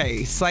 the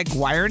case. Like,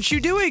 why aren't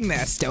you doing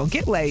this? Don't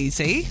get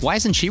lazy. Why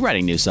isn't she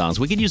writing new songs?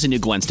 We could use a new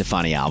Gwen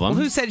Stefani album.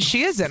 Well, who said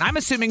she isn't? I'm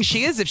assuming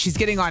she is if she's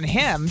getting on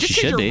him. Just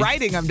because you're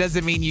writing them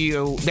doesn't mean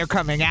they're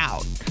coming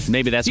out.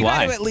 Maybe that's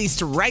why. You got to at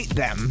least write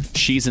them.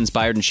 She's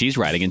inspired and she's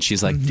writing, and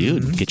she's like,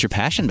 dude, get your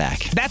passion back.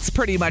 That's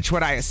pretty much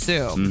what I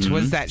assumed,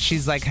 was that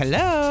she's like, hello.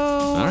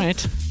 All right.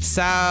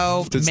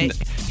 So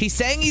he's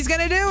saying he's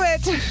going to do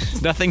it.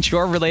 It's nothing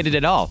chore related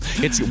at all.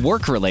 It's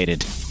work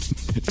related.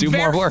 Do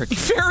more work.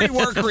 Very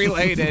work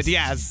related,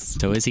 yes.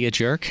 So is he a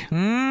jerk?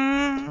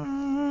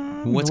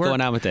 What's going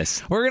on with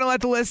this? We're going to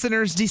let the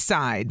listeners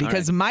decide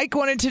because Mike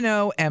wanted to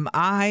know, am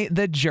I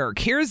the jerk?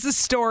 Here's the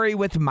story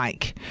with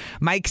Mike.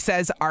 Mike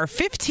says, our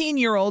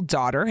 15-year-old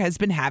daughter has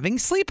been having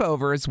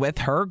sleepovers with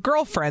her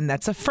girlfriend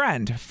that's a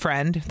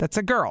friend that's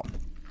a girl.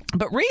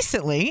 But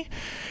recently,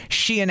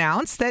 she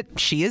announced that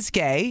she is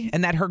gay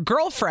and that her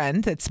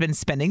girlfriend that's been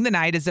spending the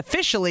night is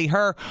officially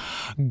her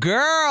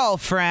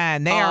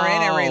girlfriend. They are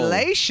in a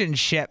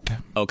relationship.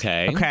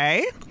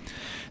 Okay.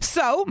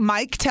 So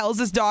Mike tells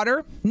his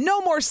daughter,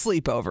 no more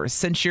sleepovers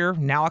since you're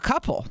now a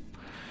couple.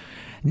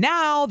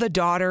 Now the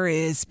daughter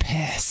is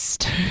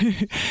pissed.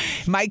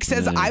 Mike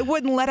says, I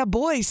wouldn't let a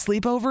boy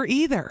sleep over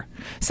either.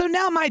 So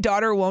now my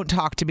daughter won't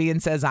talk to me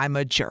and says I'm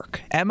a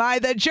jerk. Am I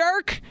the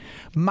jerk?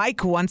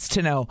 Mike wants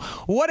to know.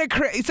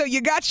 So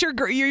you got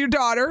your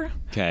daughter,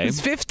 who's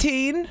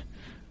 15.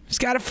 She's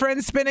got a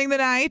friend spending the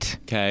night.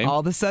 Okay. All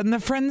of a sudden, the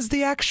friend's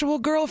the actual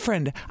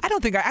girlfriend. I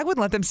don't think I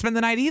wouldn't let them spend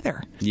the night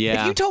either.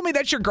 Yeah. If you told me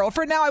that's your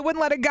girlfriend now, I wouldn't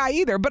let a guy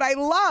either. But I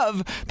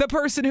love the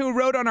person who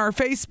wrote on our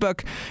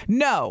Facebook,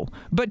 no,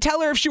 but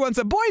tell her if she wants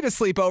a boy to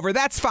sleep over,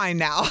 that's fine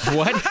now.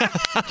 What?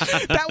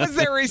 That was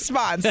their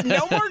response.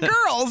 No more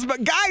girls,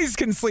 but guys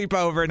can sleep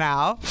over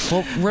now.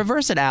 Well,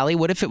 reverse it, Allie.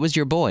 What if it was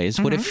your boys?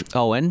 What if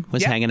Owen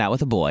was hanging out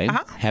with a boy,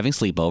 having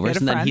sleepovers,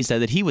 and then he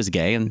said that he was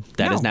gay, and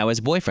that is now his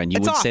boyfriend?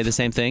 You would say the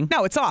same thing?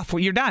 No, it's off. off. Well,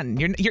 you're done.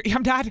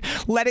 I'm not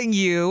letting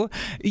you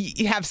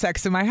have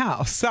sex in my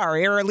house.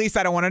 Sorry, or at least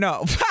I don't want to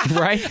know.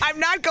 Right? I'm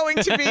not going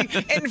to be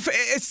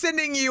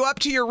sending you up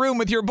to your room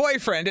with your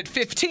boyfriend at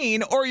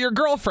 15 or your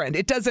girlfriend.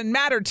 It doesn't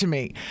matter to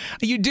me.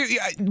 You do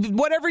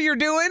whatever you're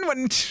doing.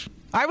 When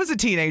I was a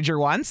teenager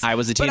once. I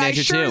was a teenager, but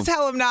I sure too. as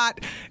hell am not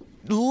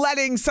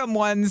letting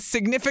someone's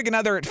significant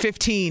other at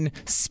 15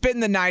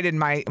 spend the night in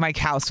my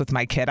house with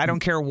my kid. I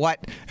don't care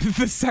what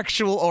the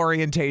sexual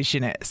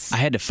orientation is. I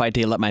had to fight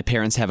to let my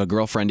parents have a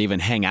girlfriend even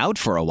hang out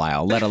for a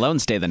while, let alone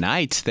stay the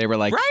night. They were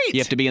like, you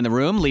have to be in the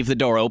room, leave the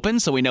door open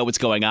so we know what's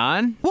going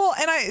on. Well,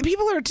 and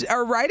people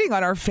are writing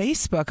on our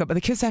Facebook,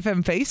 the Kiss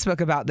FM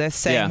Facebook about this,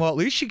 saying, well, at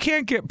least you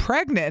can't get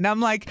pregnant. And I'm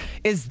like,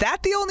 is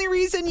that the only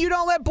reason you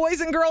don't let boys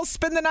and girls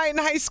spend the night in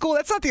high school?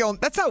 That's not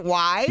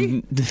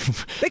why.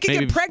 They can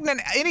get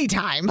pregnant anytime.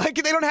 Like,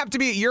 they don't have to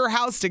be at your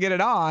house to get it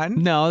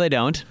on. No, they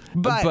don't.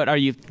 But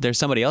there's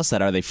somebody else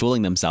are they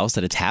fooling themselves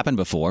that it's happened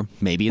before?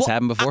 Maybe it's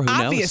happened before. Who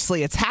knows?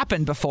 Obviously, it's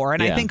happened before.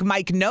 And I think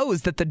Mike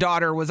knows that the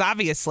daughter was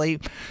obviously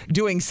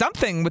doing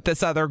something with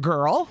this other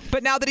girl.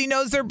 But now that he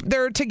knows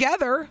they're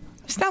together,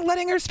 he's not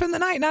letting her spend the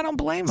night, and I don't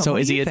blame him. So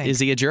is he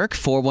a jerk?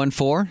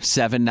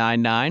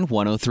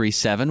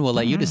 414-799-1037. We'll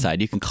let you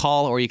decide. You can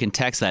call or you can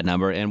text that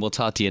number, and we'll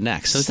talk to you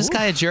next. So is this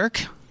guy a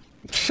jerk?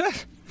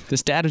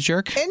 This dad a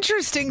jerk?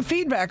 Interesting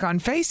feedback on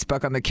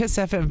Facebook, on the Kiss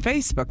FM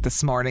Facebook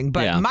this morning.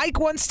 But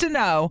Mike wants to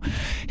know,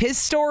 his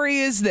story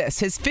is this.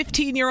 His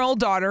 15-year-old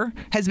daughter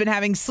has been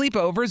having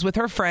sleepovers with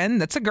her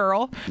friend, that's a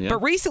girl,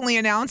 but recently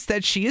announced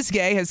that she is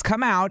gay, has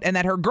come out, and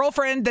that her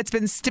girlfriend that's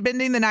been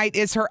spending the night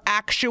is her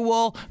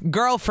actual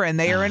girlfriend.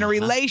 They are in a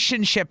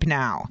relationship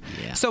now.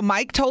 Yeah. So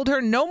Mike told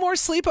her, no more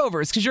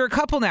sleepovers because you're a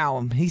couple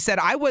now. He said,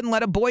 I wouldn't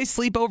let a boy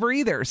sleep over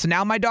either. So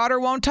now my daughter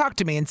won't talk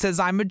to me and says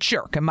I'm a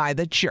jerk. Am I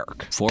the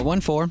jerk?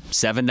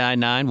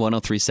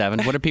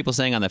 414-799-1037. What are people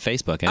saying on the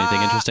Facebook?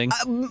 Anything interesting?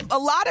 A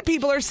lot of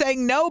people are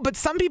saying no, but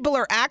some people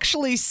are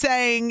actually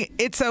saying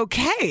it's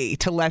okay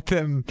to let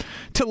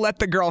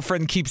the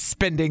girlfriend keep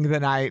spending the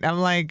night. I'm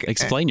like,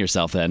 explain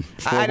yourself then.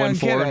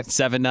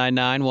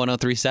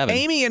 414-799-1037.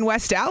 Amy in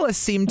West Dallas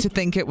seemed to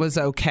think it was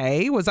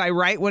okay. Was I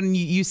right when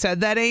you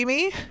said that,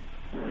 Amy?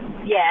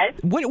 Yes.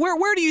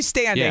 Where do you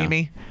stand,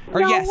 Amy?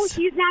 Or no,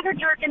 he's not a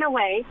jerk in a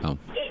way. Oh.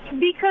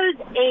 Because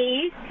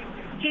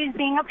he's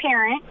being a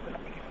parent.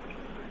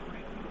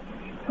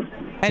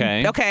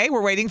 And, okay,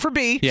 we're waiting for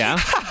B. Yeah.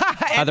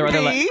 Are there other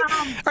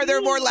Are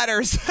there more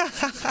letters?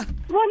 Well,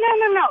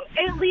 no.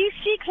 At least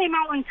she came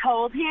out and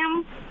told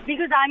him,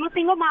 because I'm a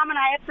single mom and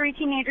I have 3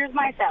 teenagers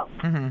myself.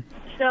 Mm-hmm.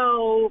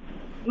 So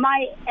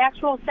my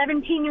actual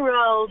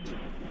 17-year-old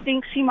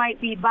thinks she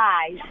might be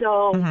bi.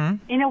 So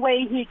in a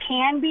way he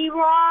can be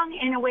wrong,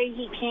 in a way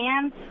he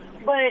can.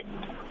 But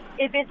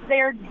if it's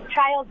their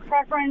child's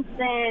preference,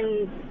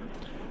 then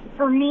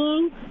for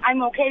me,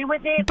 I'm okay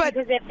with it,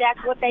 because if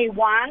that's what they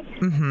want,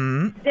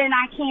 then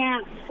I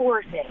can't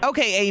force it.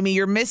 Okay, Amy,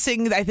 you're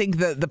missing, I think,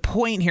 the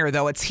point here,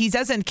 though. He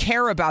doesn't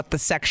care about the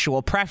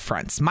sexual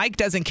preference. Mike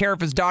doesn't care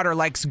if his daughter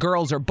likes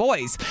girls or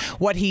boys.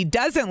 What he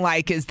doesn't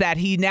like is that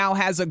he now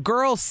has a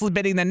girl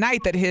spending the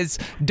night that his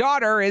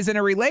daughter is in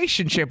a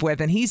relationship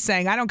with, and he's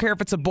saying, I don't care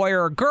if it's a boy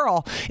or a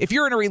girl. If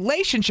you're in a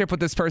relationship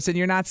with this person,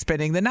 you're not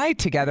spending the night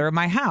together in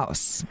my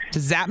house.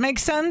 Does that make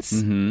sense?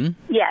 Mm-hmm.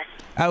 Yes.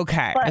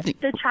 Okay. But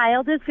the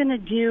child is going to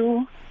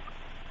do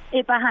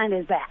it behind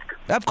his back.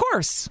 Of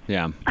course.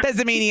 Yeah.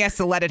 Doesn't mean he has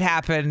to let it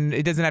happen.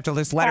 He doesn't have to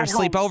just let her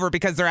sleep over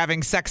because they're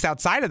having sex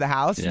outside of the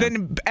house. Yeah.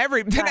 Then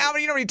how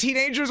many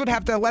teenagers would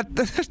have to let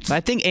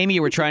I think, Amy,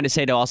 you were trying to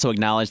say to also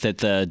acknowledge that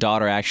the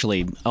daughter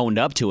actually owned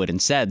up to it and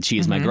said, she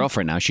is my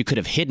girlfriend now. She could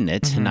have hidden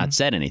it and not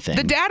said anything.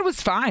 The dad was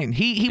fine.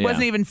 He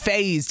wasn't even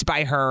fazed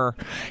by her.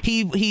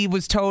 He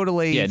was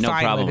totally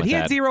fine with it. He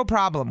had zero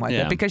problem with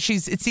it because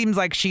it seems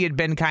like she had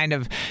been kind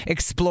of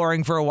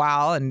exploring for a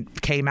while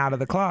and came out of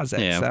the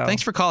closet. Yeah. So.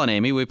 Thanks for calling,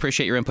 Amy. We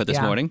appreciate your input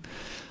this morning.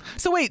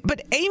 So wait,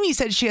 but Amy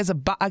said she has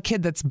a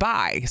kid that's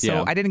bi.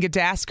 So I didn't get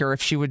to ask her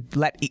if she would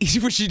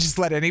would she just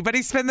let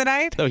anybody spend the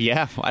night? Oh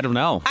yeah, I don't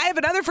know. I have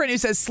another friend who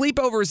says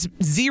sleepovers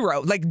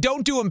 0, like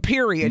don't do them.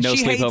 Period. No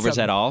sleepovers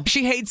at all.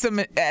 She hates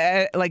them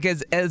like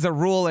as a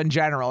rule in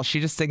general. She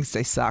just thinks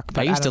they suck.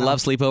 But I used to love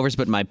sleepovers,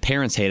 but my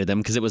parents hated them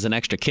because it was an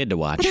extra kid to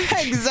watch.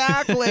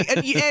 Exactly,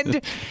 and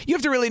you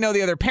have to really know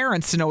the other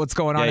parents to know what's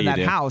going on in that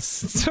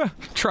house.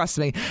 Trust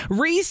me.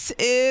 Reese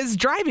is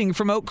driving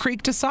from Oak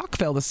Creek to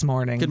Saukville this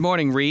morning. Good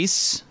morning,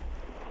 Reese.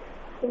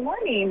 Good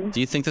morning. Do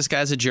you think this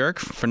guy's a jerk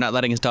for not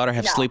letting his daughter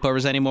have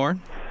sleepovers anymore?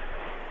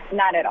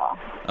 Not at all.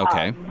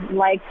 Okay.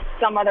 Like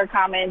some other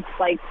comments,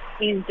 like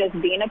he's just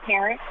being a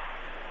parent,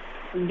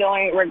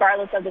 doing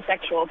regardless of the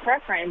sexual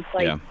preference.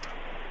 Like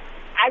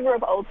I grew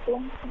up old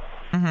school.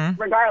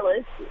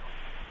 Regardless,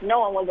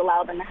 no one was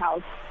allowed in the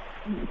house.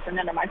 So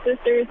none of my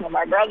sisters, none of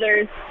my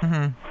brothers.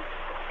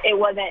 It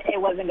wasn't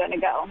going to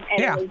go.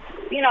 And it was,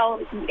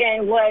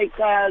 and what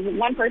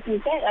one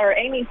person said, or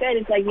Amy said,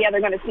 it's like, they're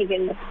going to sneak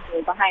in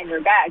behind your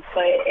back,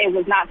 but it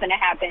was not going to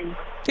happen.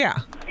 Yeah.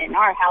 in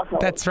our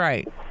household. That's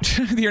right.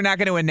 You're not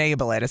going to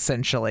enable it,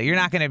 essentially. You're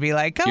not going to be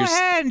like, go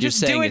ahead and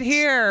just do it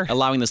here.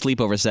 Allowing the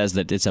sleepover says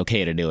that it's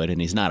okay to do it, and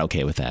he's not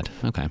okay with that.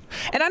 Okay.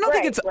 And I don't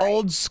think it's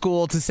old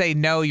school to say,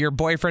 no, your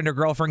boyfriend or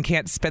girlfriend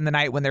can't spend the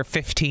night when they're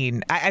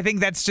 15. I think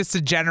that's just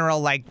a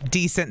general, like,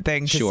 decent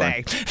thing to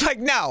say. Like,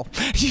 no,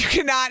 you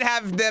cannot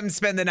have them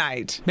spend the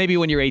night. Maybe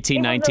when you're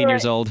 18, 19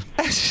 years old.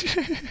 And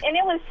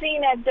it was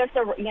seen as just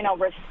a,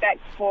 respect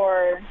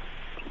for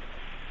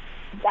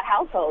the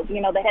household,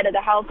 the head of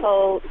the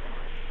household,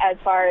 as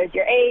far as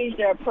your age,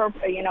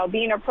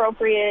 being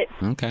appropriate.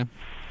 Okay.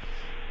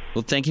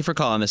 Well, thank you for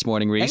calling this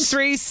morning, Reese. Thanks,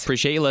 Reese.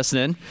 Appreciate you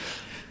listening.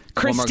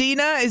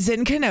 Christina is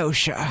in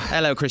Kenosha.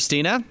 Hello,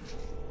 Christina.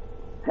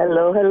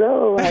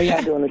 Hello. How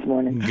y'all doing this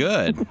morning?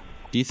 Good.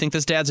 Do you think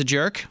this dad's a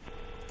jerk?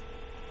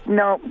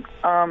 No.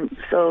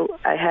 So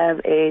I have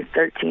a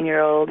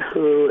 13-year-old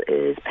who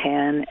is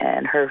pan,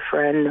 and her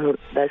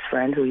best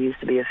friend, who used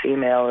to be a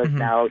female, is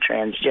now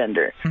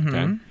transgender.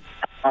 Okay.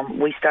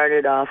 We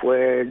started off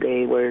where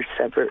they were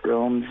separate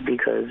rooms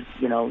because,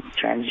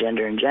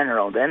 transgender in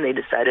general. Then they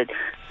decided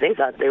they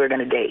thought they were going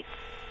to date.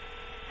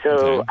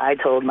 So I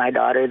told my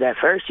daughter that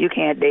first, you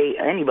can't date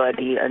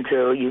anybody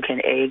until you can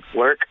A,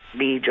 work,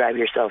 B, drive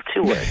yourself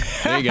to work.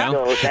 There you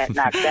go. So that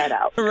knocks that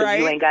out.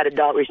 Right. You ain't got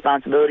adult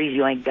responsibilities.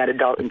 You ain't got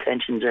adult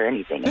intentions or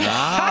anything.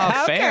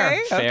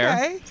 Fair.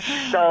 Okay.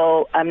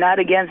 So I'm not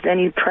against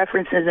any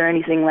preferences or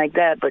anything like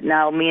that, but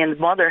now me and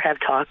mother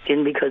have talked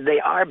in because they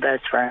are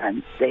best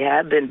friends. They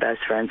have been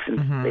best friends since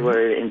they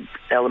were in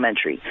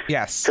elementary.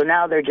 Yes. So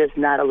now they're just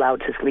not allowed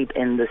to sleep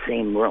in the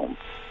same room.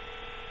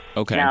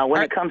 Okay. Now,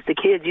 when it comes to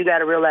kids, you got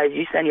to realize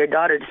you send your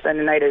daughter to spend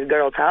the night at a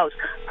girl's house.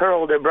 Her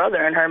older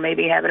brother and her may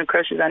be having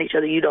crushes on each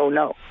other. You don't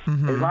know.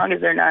 As long as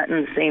they're not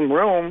in the same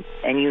room,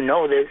 and you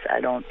know this, I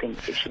don't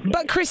think it should be.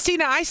 But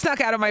Christina, I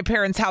snuck out of my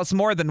parents' house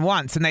more than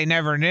once, and they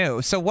never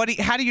knew. So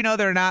how do you know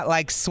they're not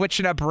like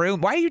switching up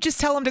room? Why don't you just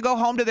tell them to go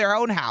home to their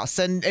own house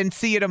and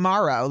see you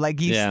tomorrow?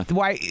 Like,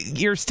 why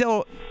you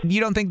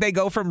don't think they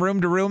go from room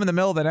to room in the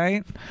middle of the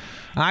night?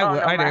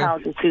 I do. My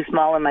house is too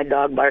small and my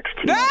dog barks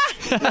too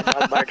much. My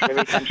dog barks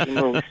every time she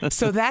moves.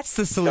 So that's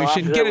the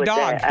solution. So get a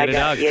dog. Get a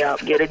dog. Yeah,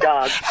 get a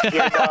dog. Get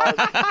a dog.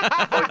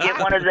 Or get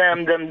one of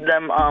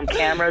them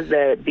cameras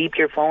that beep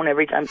your phone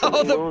every time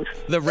something moves.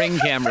 The Ring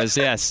cameras,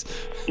 yes.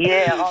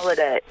 Yeah, all of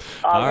that.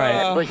 All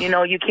right. But,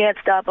 you can't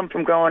stop them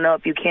from growing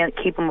up. You can't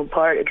keep them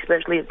apart,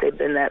 especially if they've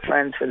been that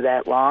friends for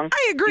that long.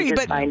 I agree, you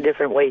just find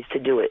different ways to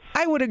do it.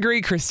 I would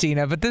agree,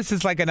 Christina, but this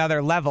is like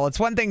another level. It's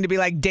one thing to be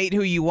like, date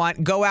who you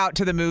want, go out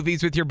to the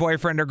movies with your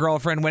boyfriend or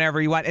girlfriend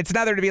whenever you want. It's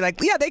another to be like,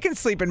 yeah, they can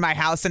sleep in my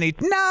house and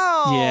eat.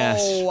 No.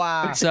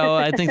 Yes. So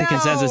I think the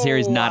consensus here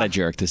is not a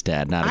jerk, this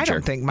dad. Not a jerk. I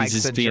don't think Mike's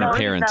he's just a being jerk. a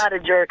parent. He's not a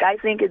jerk. I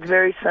think it's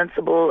very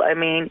sensible. I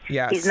mean,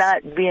 he's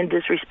not being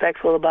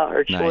disrespectful about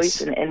her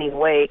choice in any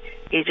way.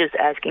 He's just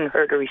asking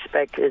her to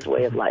respect his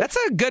way of life. That's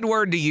a good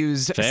word to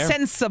use. Fair.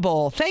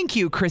 Sensible. Thank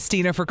you,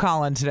 Christina, for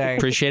calling today.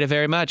 Appreciate it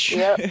very much.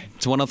 Yep.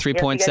 It's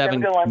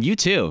 103.7. You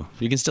too.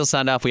 You can still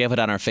sound off. We have it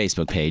on our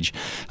Facebook page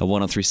at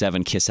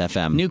 103.7 KISS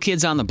FM. New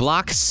Kids on the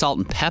Block, Salt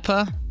and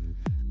Peppa,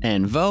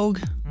 and Vogue,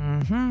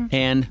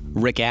 and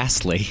Rick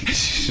Astley.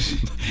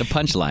 The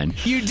punchline.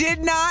 You did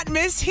not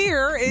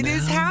mishear. It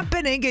is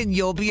happening, and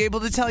you'll be able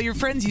to tell your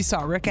friends you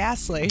saw Rick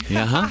Astley.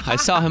 I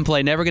saw him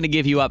play Never Gonna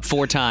Give You Up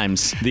 4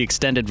 times, the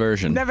extended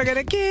version. Never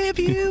gonna give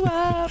you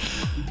up.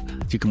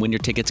 You can win your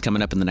tickets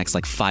coming up in the next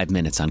 5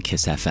 minutes on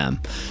KISS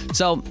FM.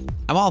 So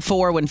I'm all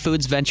for when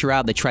foods venture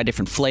out, they try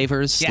different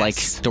flavors. Yes. Like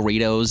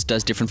Doritos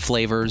does different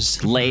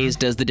flavors. Lay's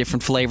does the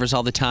different flavors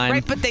all the time.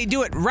 Right, but they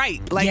do it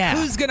right.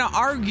 Who's going to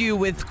argue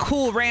with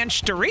Cool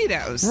Ranch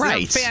Doritos?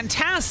 Right. They're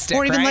fantastic,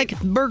 Or even right?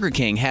 Burger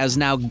King has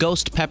now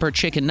ghost pepper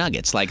chicken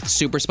nuggets, like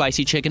super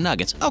spicy chicken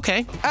nuggets.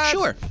 Okay,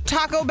 sure.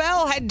 Taco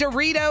Bell had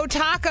Dorito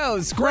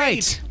tacos.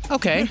 Great. Right.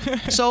 Okay.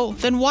 So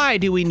then why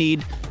do we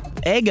need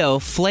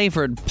Eggo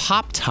flavored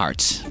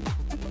Pop-Tarts?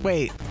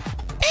 Wait.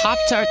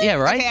 Pop-Tart, yeah,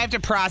 right? Okay, I have to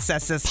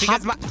process this.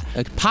 Because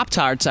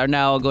Pop-Tarts are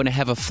now going to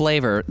have a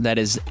flavor that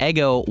is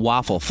Eggo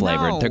waffle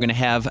flavored. No. They're going to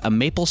have a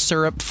maple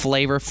syrup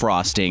flavor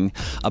frosting,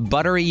 a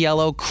buttery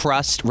yellow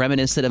crust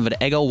reminiscent of an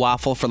Eggo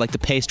waffle for the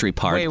pastry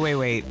part.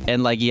 Wait.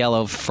 And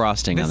yellow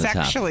frosting on the top.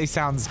 This actually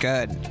sounds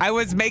good. I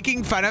was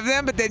making fun of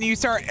them, but then you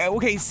start,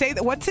 say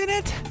that. What's in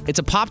it? It's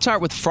a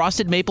Pop-Tart with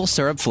frosted maple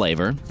syrup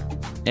flavor.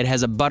 It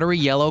has a buttery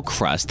yellow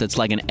crust that's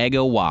like an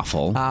Eggo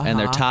waffle, and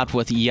they're topped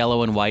with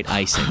yellow and white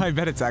icing. I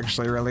bet it's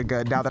actually really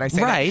good now that I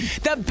say right.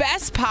 that. The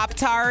best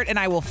Pop-Tart, and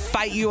I will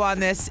fight you on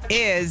this,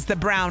 is the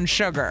brown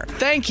sugar.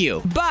 Thank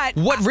you. But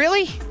what,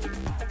 really?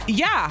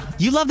 Yeah.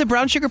 You love the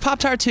brown sugar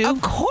Pop-Tart too?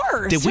 Of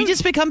course. Did we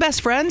just become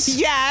best friends?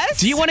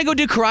 Yes. Do you want to go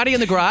do karate in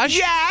the garage?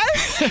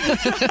 Yes.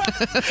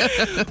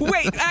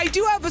 Wait, I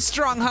do have a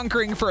strong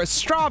hunkering for a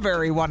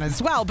strawberry one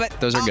as well, but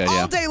those are good,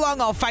 all day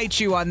long I'll fight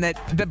you on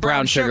that. The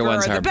brown sugar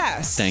ones are the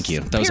best. Thank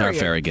you. Those are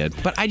very good.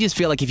 But I just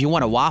feel like if you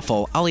want a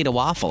waffle, I'll eat a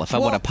waffle. If I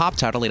want a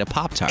Pop-Tart, I'll eat a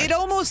Pop-Tart. It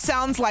almost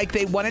sounds like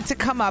they wanted to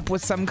come up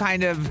with some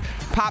kind of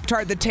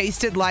Pop-Tart that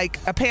tasted like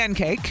a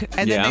pancake,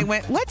 and then they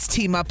went, let's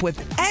team up with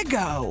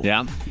Eggo.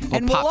 Yeah.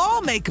 and we'll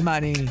all make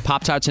money.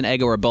 Pop-Tarts and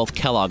Eggo are both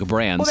Kellogg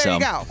brands. Well,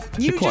 there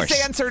you go. You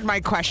just answered my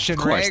question, Of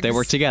course, Riggs. they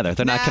work together.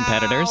 They're not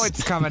competitors. Now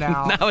it's coming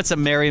out. Now it's a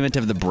merriment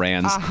of the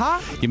brands.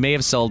 You may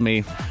have sold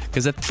me,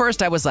 because at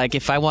first I was like,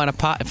 if I want an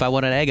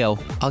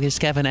Eggo, I'll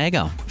just have an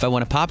Eggo. If I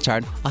want a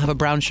Pop-Tart, I'll have a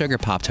brown sugar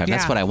Pop-Tart.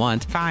 That's what I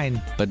want.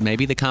 Fine. But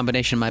maybe the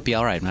combination might be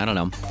all right. I don't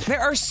know.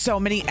 There are so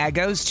many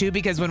Eggos, too,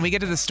 because when we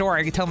get to the store,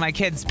 I can tell my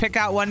kids, pick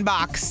out one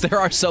box. There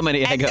are so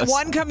many Eggos. And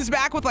one comes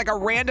back with like a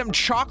random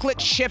chocolate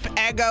chip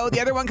Eggo. The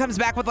other one comes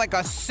back with like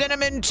a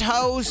cinnamon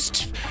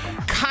toast,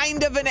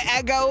 kind of an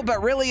Eggo,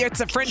 but really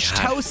it's a French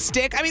toast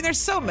stick. I mean, there's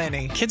so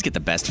many. Kids get the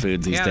best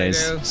food these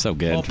days. They do. So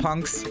good. Little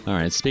punks. All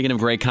right, speaking of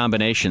great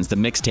combinations, the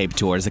mixtape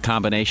tour is a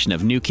combination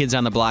of New Kids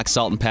on the Block,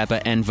 Salt and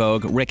Peppa, En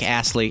Vogue, Rick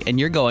Astley, and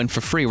you're going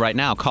for free right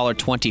now. Caller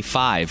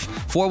 25,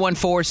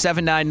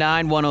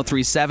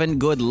 414-799-1037.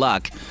 Good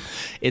luck.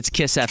 It's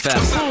Kiss FM.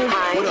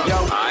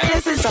 Hi.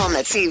 This is on the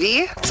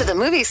TV, to the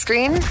movie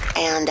screen,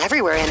 and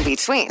everywhere in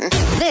between.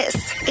 This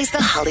is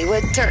the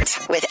Hollywood Dirt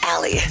with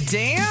Allie.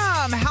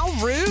 Damn, how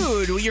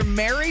rude. You're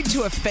married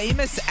to a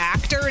famous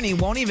actor and he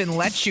won't even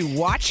let you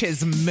watch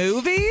his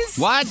movies?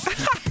 What?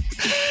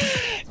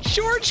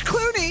 George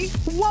Clooney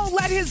won't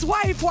let his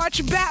wife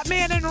watch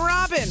Batman and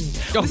Robin.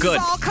 Oh, this good.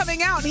 is all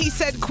coming out, and he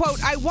said,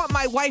 quote, I want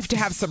my wife to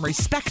have some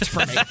respect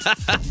for me.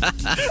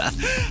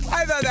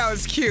 I thought that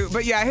was cute.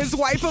 But yeah, his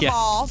wife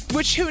Amal,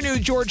 which who knew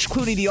George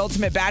Clooney, the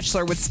ultimate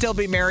bachelor, would still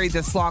be married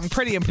this long?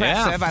 Pretty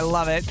impressive. Yeah. I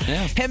love it.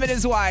 Yeah. Him and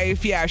his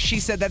wife, she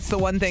said that's the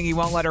one thing he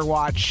won't let her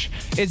watch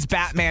is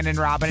Batman and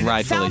Robin.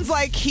 And it sounds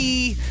like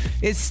he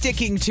is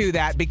sticking to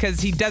that because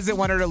he doesn't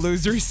want her to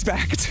lose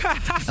respect.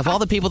 Of all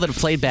the people that have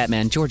played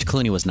Batman, George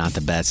Clooney was not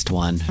the best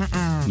one.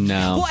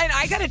 No. Well, and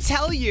I got to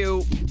tell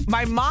you,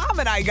 my mom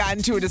and I got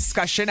into a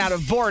discussion out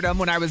of boredom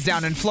when I was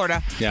down in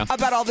Florida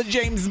about all the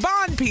James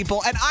Bond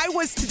people. And I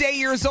was today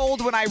years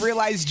old when I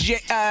realized,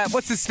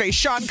 what's his face?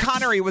 Sean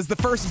Connery was the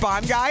first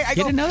Bond guy. You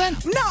didn't know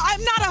that? No,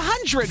 I'm not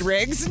 100,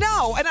 Riggs.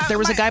 No. And there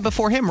was a guy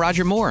before him,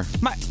 Roger Moore.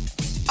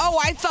 Oh,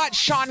 I thought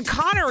Sean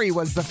Connery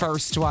was the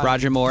first one.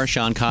 Roger Moore,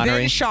 Sean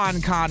Connery. Then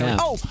Sean Connery.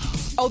 Yeah.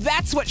 Oh,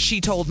 that's what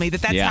she told me,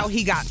 that's how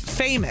he got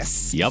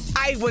famous. Yep.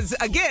 I was,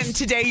 again,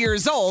 today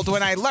years old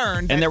when I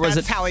learned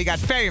that's how he got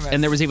famous.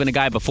 And there was even a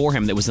guy before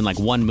him that was in like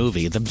one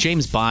movie. The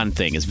James Bond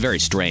thing is very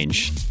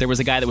strange. There was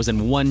a guy that was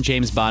in one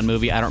James Bond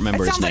movie. I don't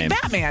remember his name. It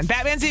sounds like Batman.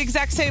 Batman's the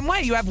exact same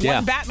way. You have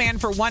one Batman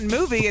for one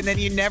movie, and then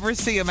you never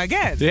see him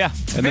again. Yeah,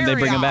 and then they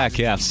bring him back,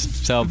 yes.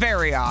 So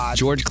very odd.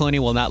 George Clooney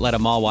will not let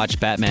them all watch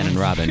Batman and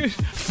Robin.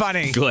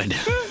 Funny. Good.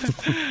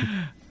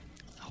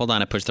 Hold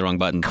on, I pushed the wrong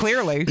button.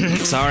 Clearly.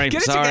 Sorry.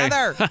 Get it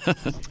together.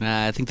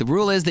 I think the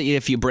rule is that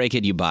if you break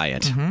it, you buy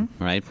it.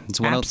 Right?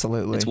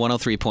 Absolutely. It's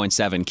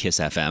 103.7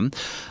 Kiss FM.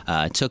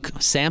 Took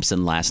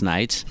Samson last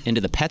night into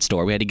the pet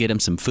store. We had to get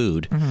him some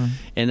food.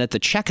 And at the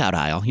checkout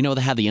aisle, you know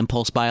they have the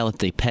impulse buy at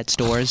the pet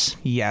stores?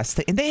 Yes.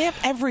 They have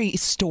every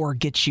store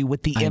get you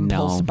with the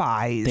impulse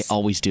buys. They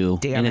always do.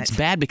 Damn it's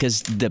bad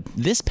because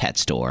this pet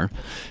store,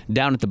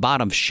 down at the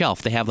bottom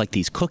shelf, they have like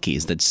these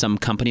cookies that some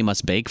company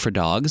must bake for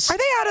dogs. Are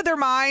they out of their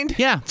mind?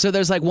 Yeah. So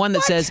there's like one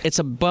that says, it's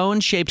a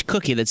bone-shaped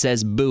cookie that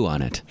says boo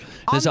on it.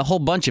 There's a whole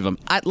bunch of them.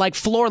 Like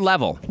floor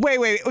level.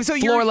 Wait. So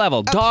floor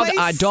level.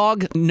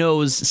 Dog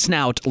nose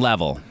snout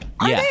level.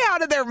 Are they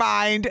out of their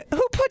mind?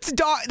 Who puts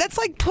dog? That's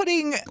like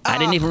putting. I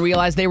didn't even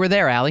realize they were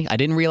there, Allie. I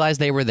didn't realize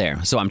they were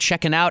there. So I'm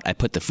checking out. I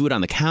put the food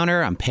on the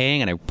counter. I'm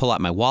paying, and I pull out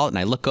my wallet, and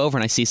I look over,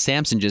 and I see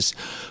Samson just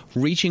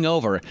reaching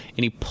over, and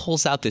he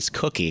pulls out this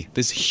cookie,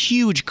 this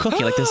huge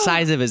cookie, like the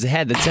size of his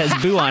head that says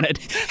boo on it.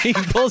 He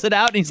pulls it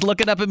out, and he's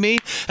looking up at me,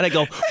 and I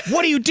go,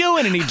 "What are you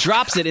doing?" And he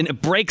drops it, and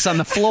it breaks on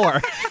the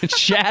floor. It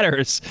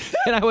shatters.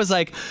 And I was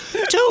like,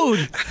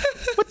 "Dude,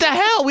 what the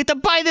hell? We have to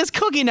buy this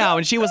cookie now."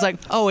 And she was like,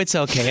 "Oh, it's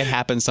okay. It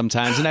happens sometimes."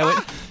 And I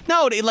went,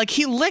 "No, like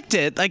he licked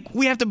it. Like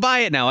we have to buy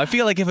it now." I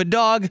feel like if a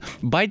dog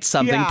bites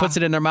something, puts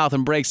it in their mouth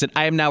and breaks it,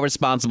 I am now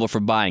responsible for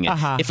buying it.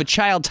 If a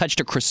child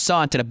touched a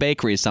croissant at a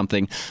bakery or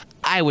something,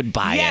 I would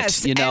buy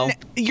it, you know?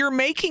 And you're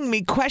making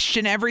me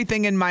question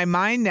everything in my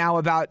mind now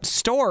about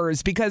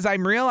stores because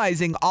I'm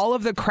realizing all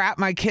of the crap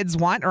my kids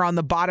want are on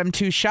the bottom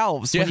two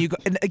shelves. When you go,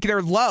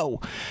 they're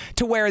low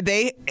to where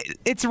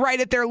it's right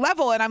at their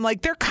level. And I'm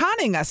like, they're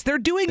conning us. They're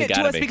doing it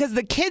to us because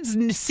the kids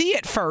see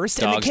it first.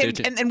 Dogs and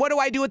the kid, and what do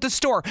I do at the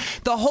store?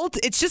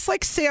 It's just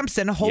like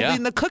Samson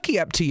holding the cookie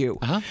up to you.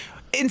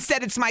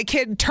 Instead, it's my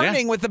kid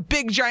turning with a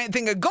big giant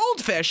thing of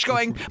goldfish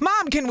going,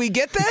 "Mom, can we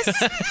get this?"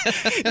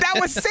 That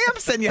was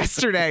Samson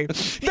yesterday.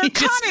 They're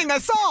conning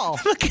us all.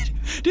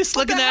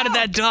 Looking at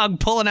that dog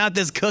pulling out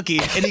this cookie,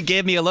 and he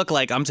gave me a look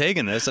like, "I'm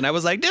taking this." And I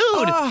was like,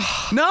 "Dude,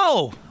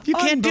 no. You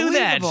can't do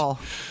that.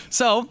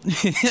 So,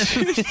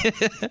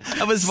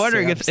 I was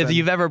wondering if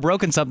you've ever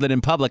broken something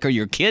in public, or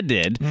your kid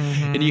did,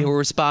 and you were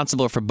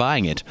responsible for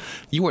buying it.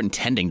 You weren't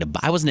intending to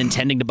buy. I wasn't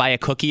intending to buy a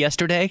cookie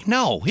yesterday.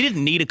 No, he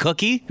didn't need a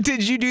cookie.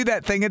 Did you do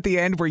that thing at the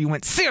end where you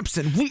went,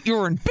 Samson,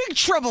 you're in big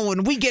trouble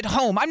when we get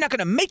home. I'm not going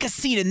to make a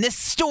scene in this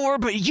store,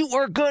 but you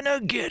are going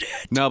to get it.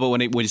 No, but when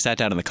he sat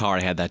down in the car,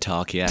 I had that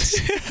talk, yes.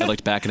 I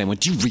looked back and I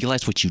went, do you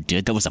realize what you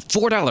did? That was a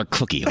 $4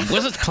 cookie. I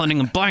wasn't planning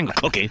on buying a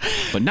cookie,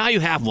 but now you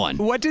have one.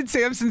 What did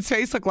Samson's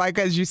face look like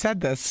as you said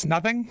this?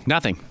 Nothing?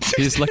 Nothing.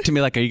 He just looked at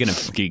me like, are you gonna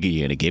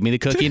give me the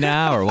cookie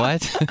now or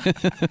what?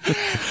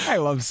 I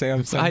love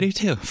Samson. I do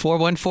too.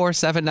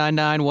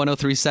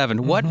 414-799-1037.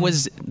 What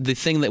was the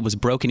thing that was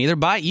broken?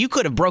 You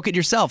could have broke it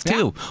yourself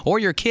too, or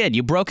your kid.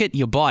 You broke it,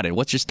 you bought it.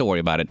 What's your story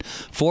about it?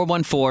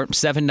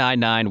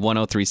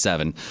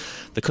 414-799-1037.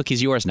 The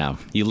cookie's yours now.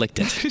 You licked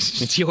it.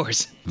 It's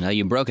yours. Now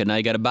you broke it. Now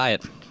you got to buy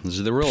it. Those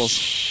are the rules.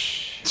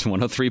 It's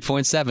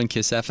 103.7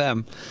 Kiss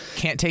FM.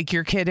 Can't take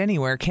your kid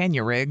anywhere, can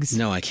you, Riggs?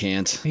 No, I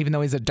can't. Even though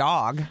he's a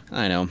dog.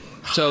 I know.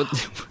 So,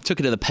 took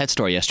it to the pet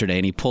store yesterday,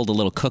 and he pulled a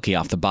little cookie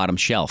off the bottom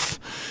shelf.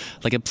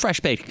 Like a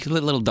fresh-baked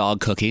little dog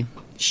cookie.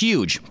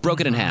 Huge.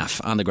 Broke it in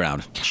half on the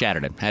ground.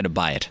 Shattered it. Had to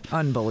buy it.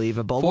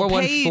 Unbelievable.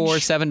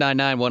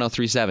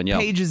 414-799-1037. Yo.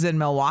 Paige is in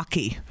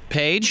Milwaukee.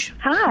 Paige?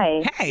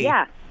 Hi. Hey.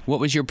 Yeah. What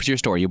was your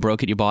story? You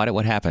broke it, you bought it.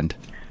 What happened?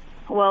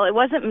 Well, it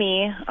wasn't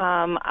me.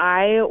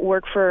 I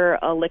work for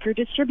a liquor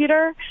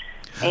distributor,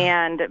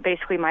 and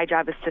basically my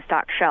job is to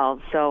stock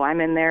shelves. So I'm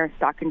in there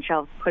stocking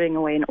shelves, putting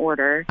away an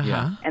order.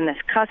 And this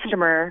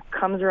customer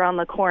comes around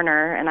the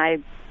corner, and I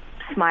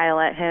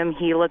smile at him.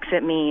 He looks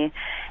at me,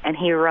 and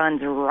he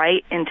runs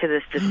right into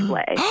this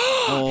display.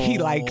 He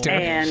liked her.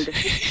 And,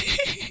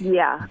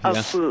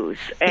 of booze.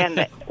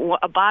 And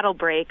a bottle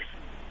breaks,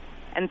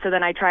 and so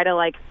then I try to,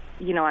 I'm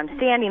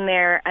standing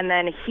there, and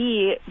then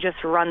he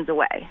just runs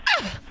away.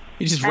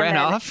 He just ran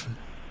off?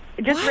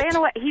 Just ran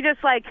away. He just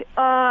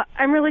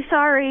I'm really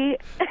sorry.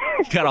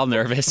 Got all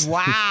nervous.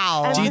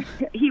 Wow.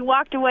 He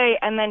walked away,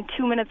 and then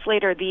 2 minutes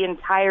later, the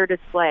entire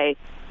display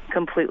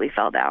completely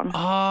fell down.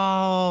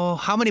 Oh,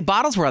 how many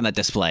bottles were on that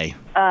display?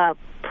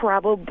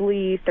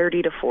 Probably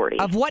 30 to 40.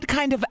 Of what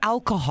kind of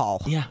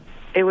alcohol? Yeah.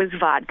 It was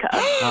vodka.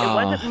 It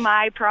wasn't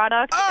my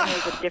product, and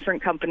it was a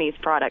different company's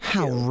product.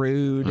 How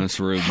rude. That's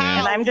rude, man.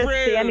 And I'm just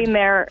standing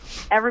there.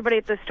 Everybody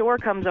at the store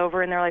comes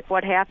over, and they're like,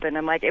 what happened?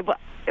 I'm like, it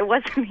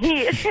wasn't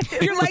me.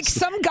 You're like,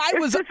 some guy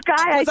was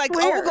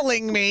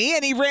ogling me,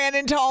 and he ran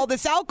into all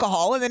this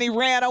alcohol, and then he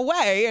ran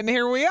away, and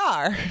here we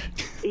are.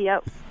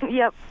 Yep.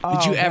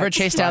 Did you ever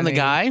chase down the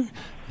guy?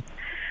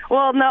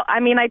 Well, no. I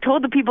mean, I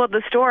told the people at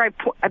the store,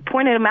 I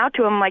pointed him out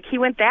to him, like, he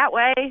went that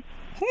way.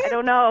 I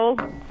don't know.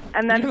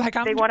 And then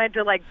they wanted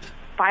to,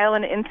 file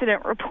an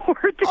incident report.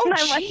 And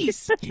I'm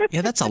jeez.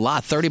 Yeah, that's a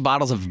lot. 30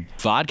 bottles of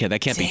vodka. That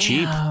can't be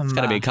cheap. It's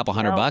got to be a couple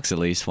 $100 at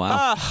least.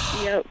 Wow.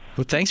 Yep.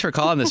 Well, thanks for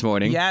calling this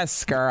morning.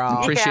 Yes,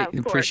 girl.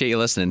 Appreciate you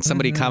listening.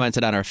 Somebody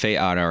commented on our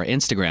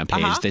Instagram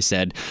page. They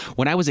said,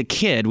 when I was a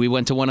kid, we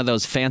went to one of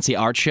those fancy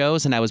art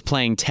shows, and I was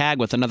playing tag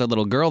with another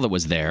little girl that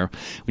was there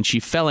when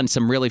she fell in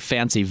some really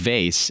fancy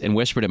vase and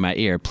whispered in my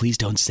ear, please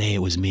don't say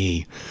it was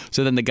me.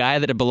 So then the guy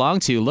that it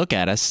belonged to looked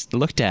at us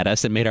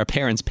and made our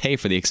parents pay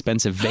for the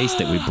expensive vase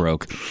that we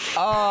broke.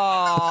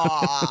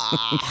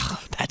 Oh.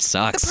 That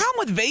sucks. The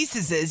problem with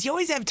vases is you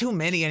always have too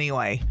many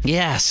anyway.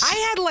 Yes. I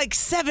had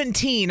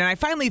 17, and I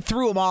finally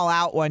threw them all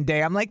out one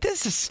day. I'm like,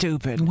 this is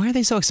stupid. Why are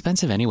they so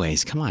expensive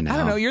anyways? Come on now. I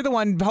don't know. You're the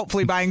one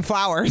hopefully buying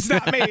flowers,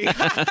 not me.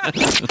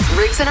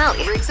 Riggs and Out.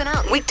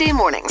 Weekday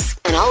mornings.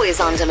 And always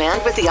on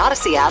demand with the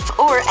Odyssey app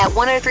or at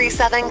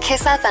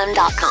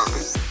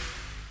 1037kissfm.com.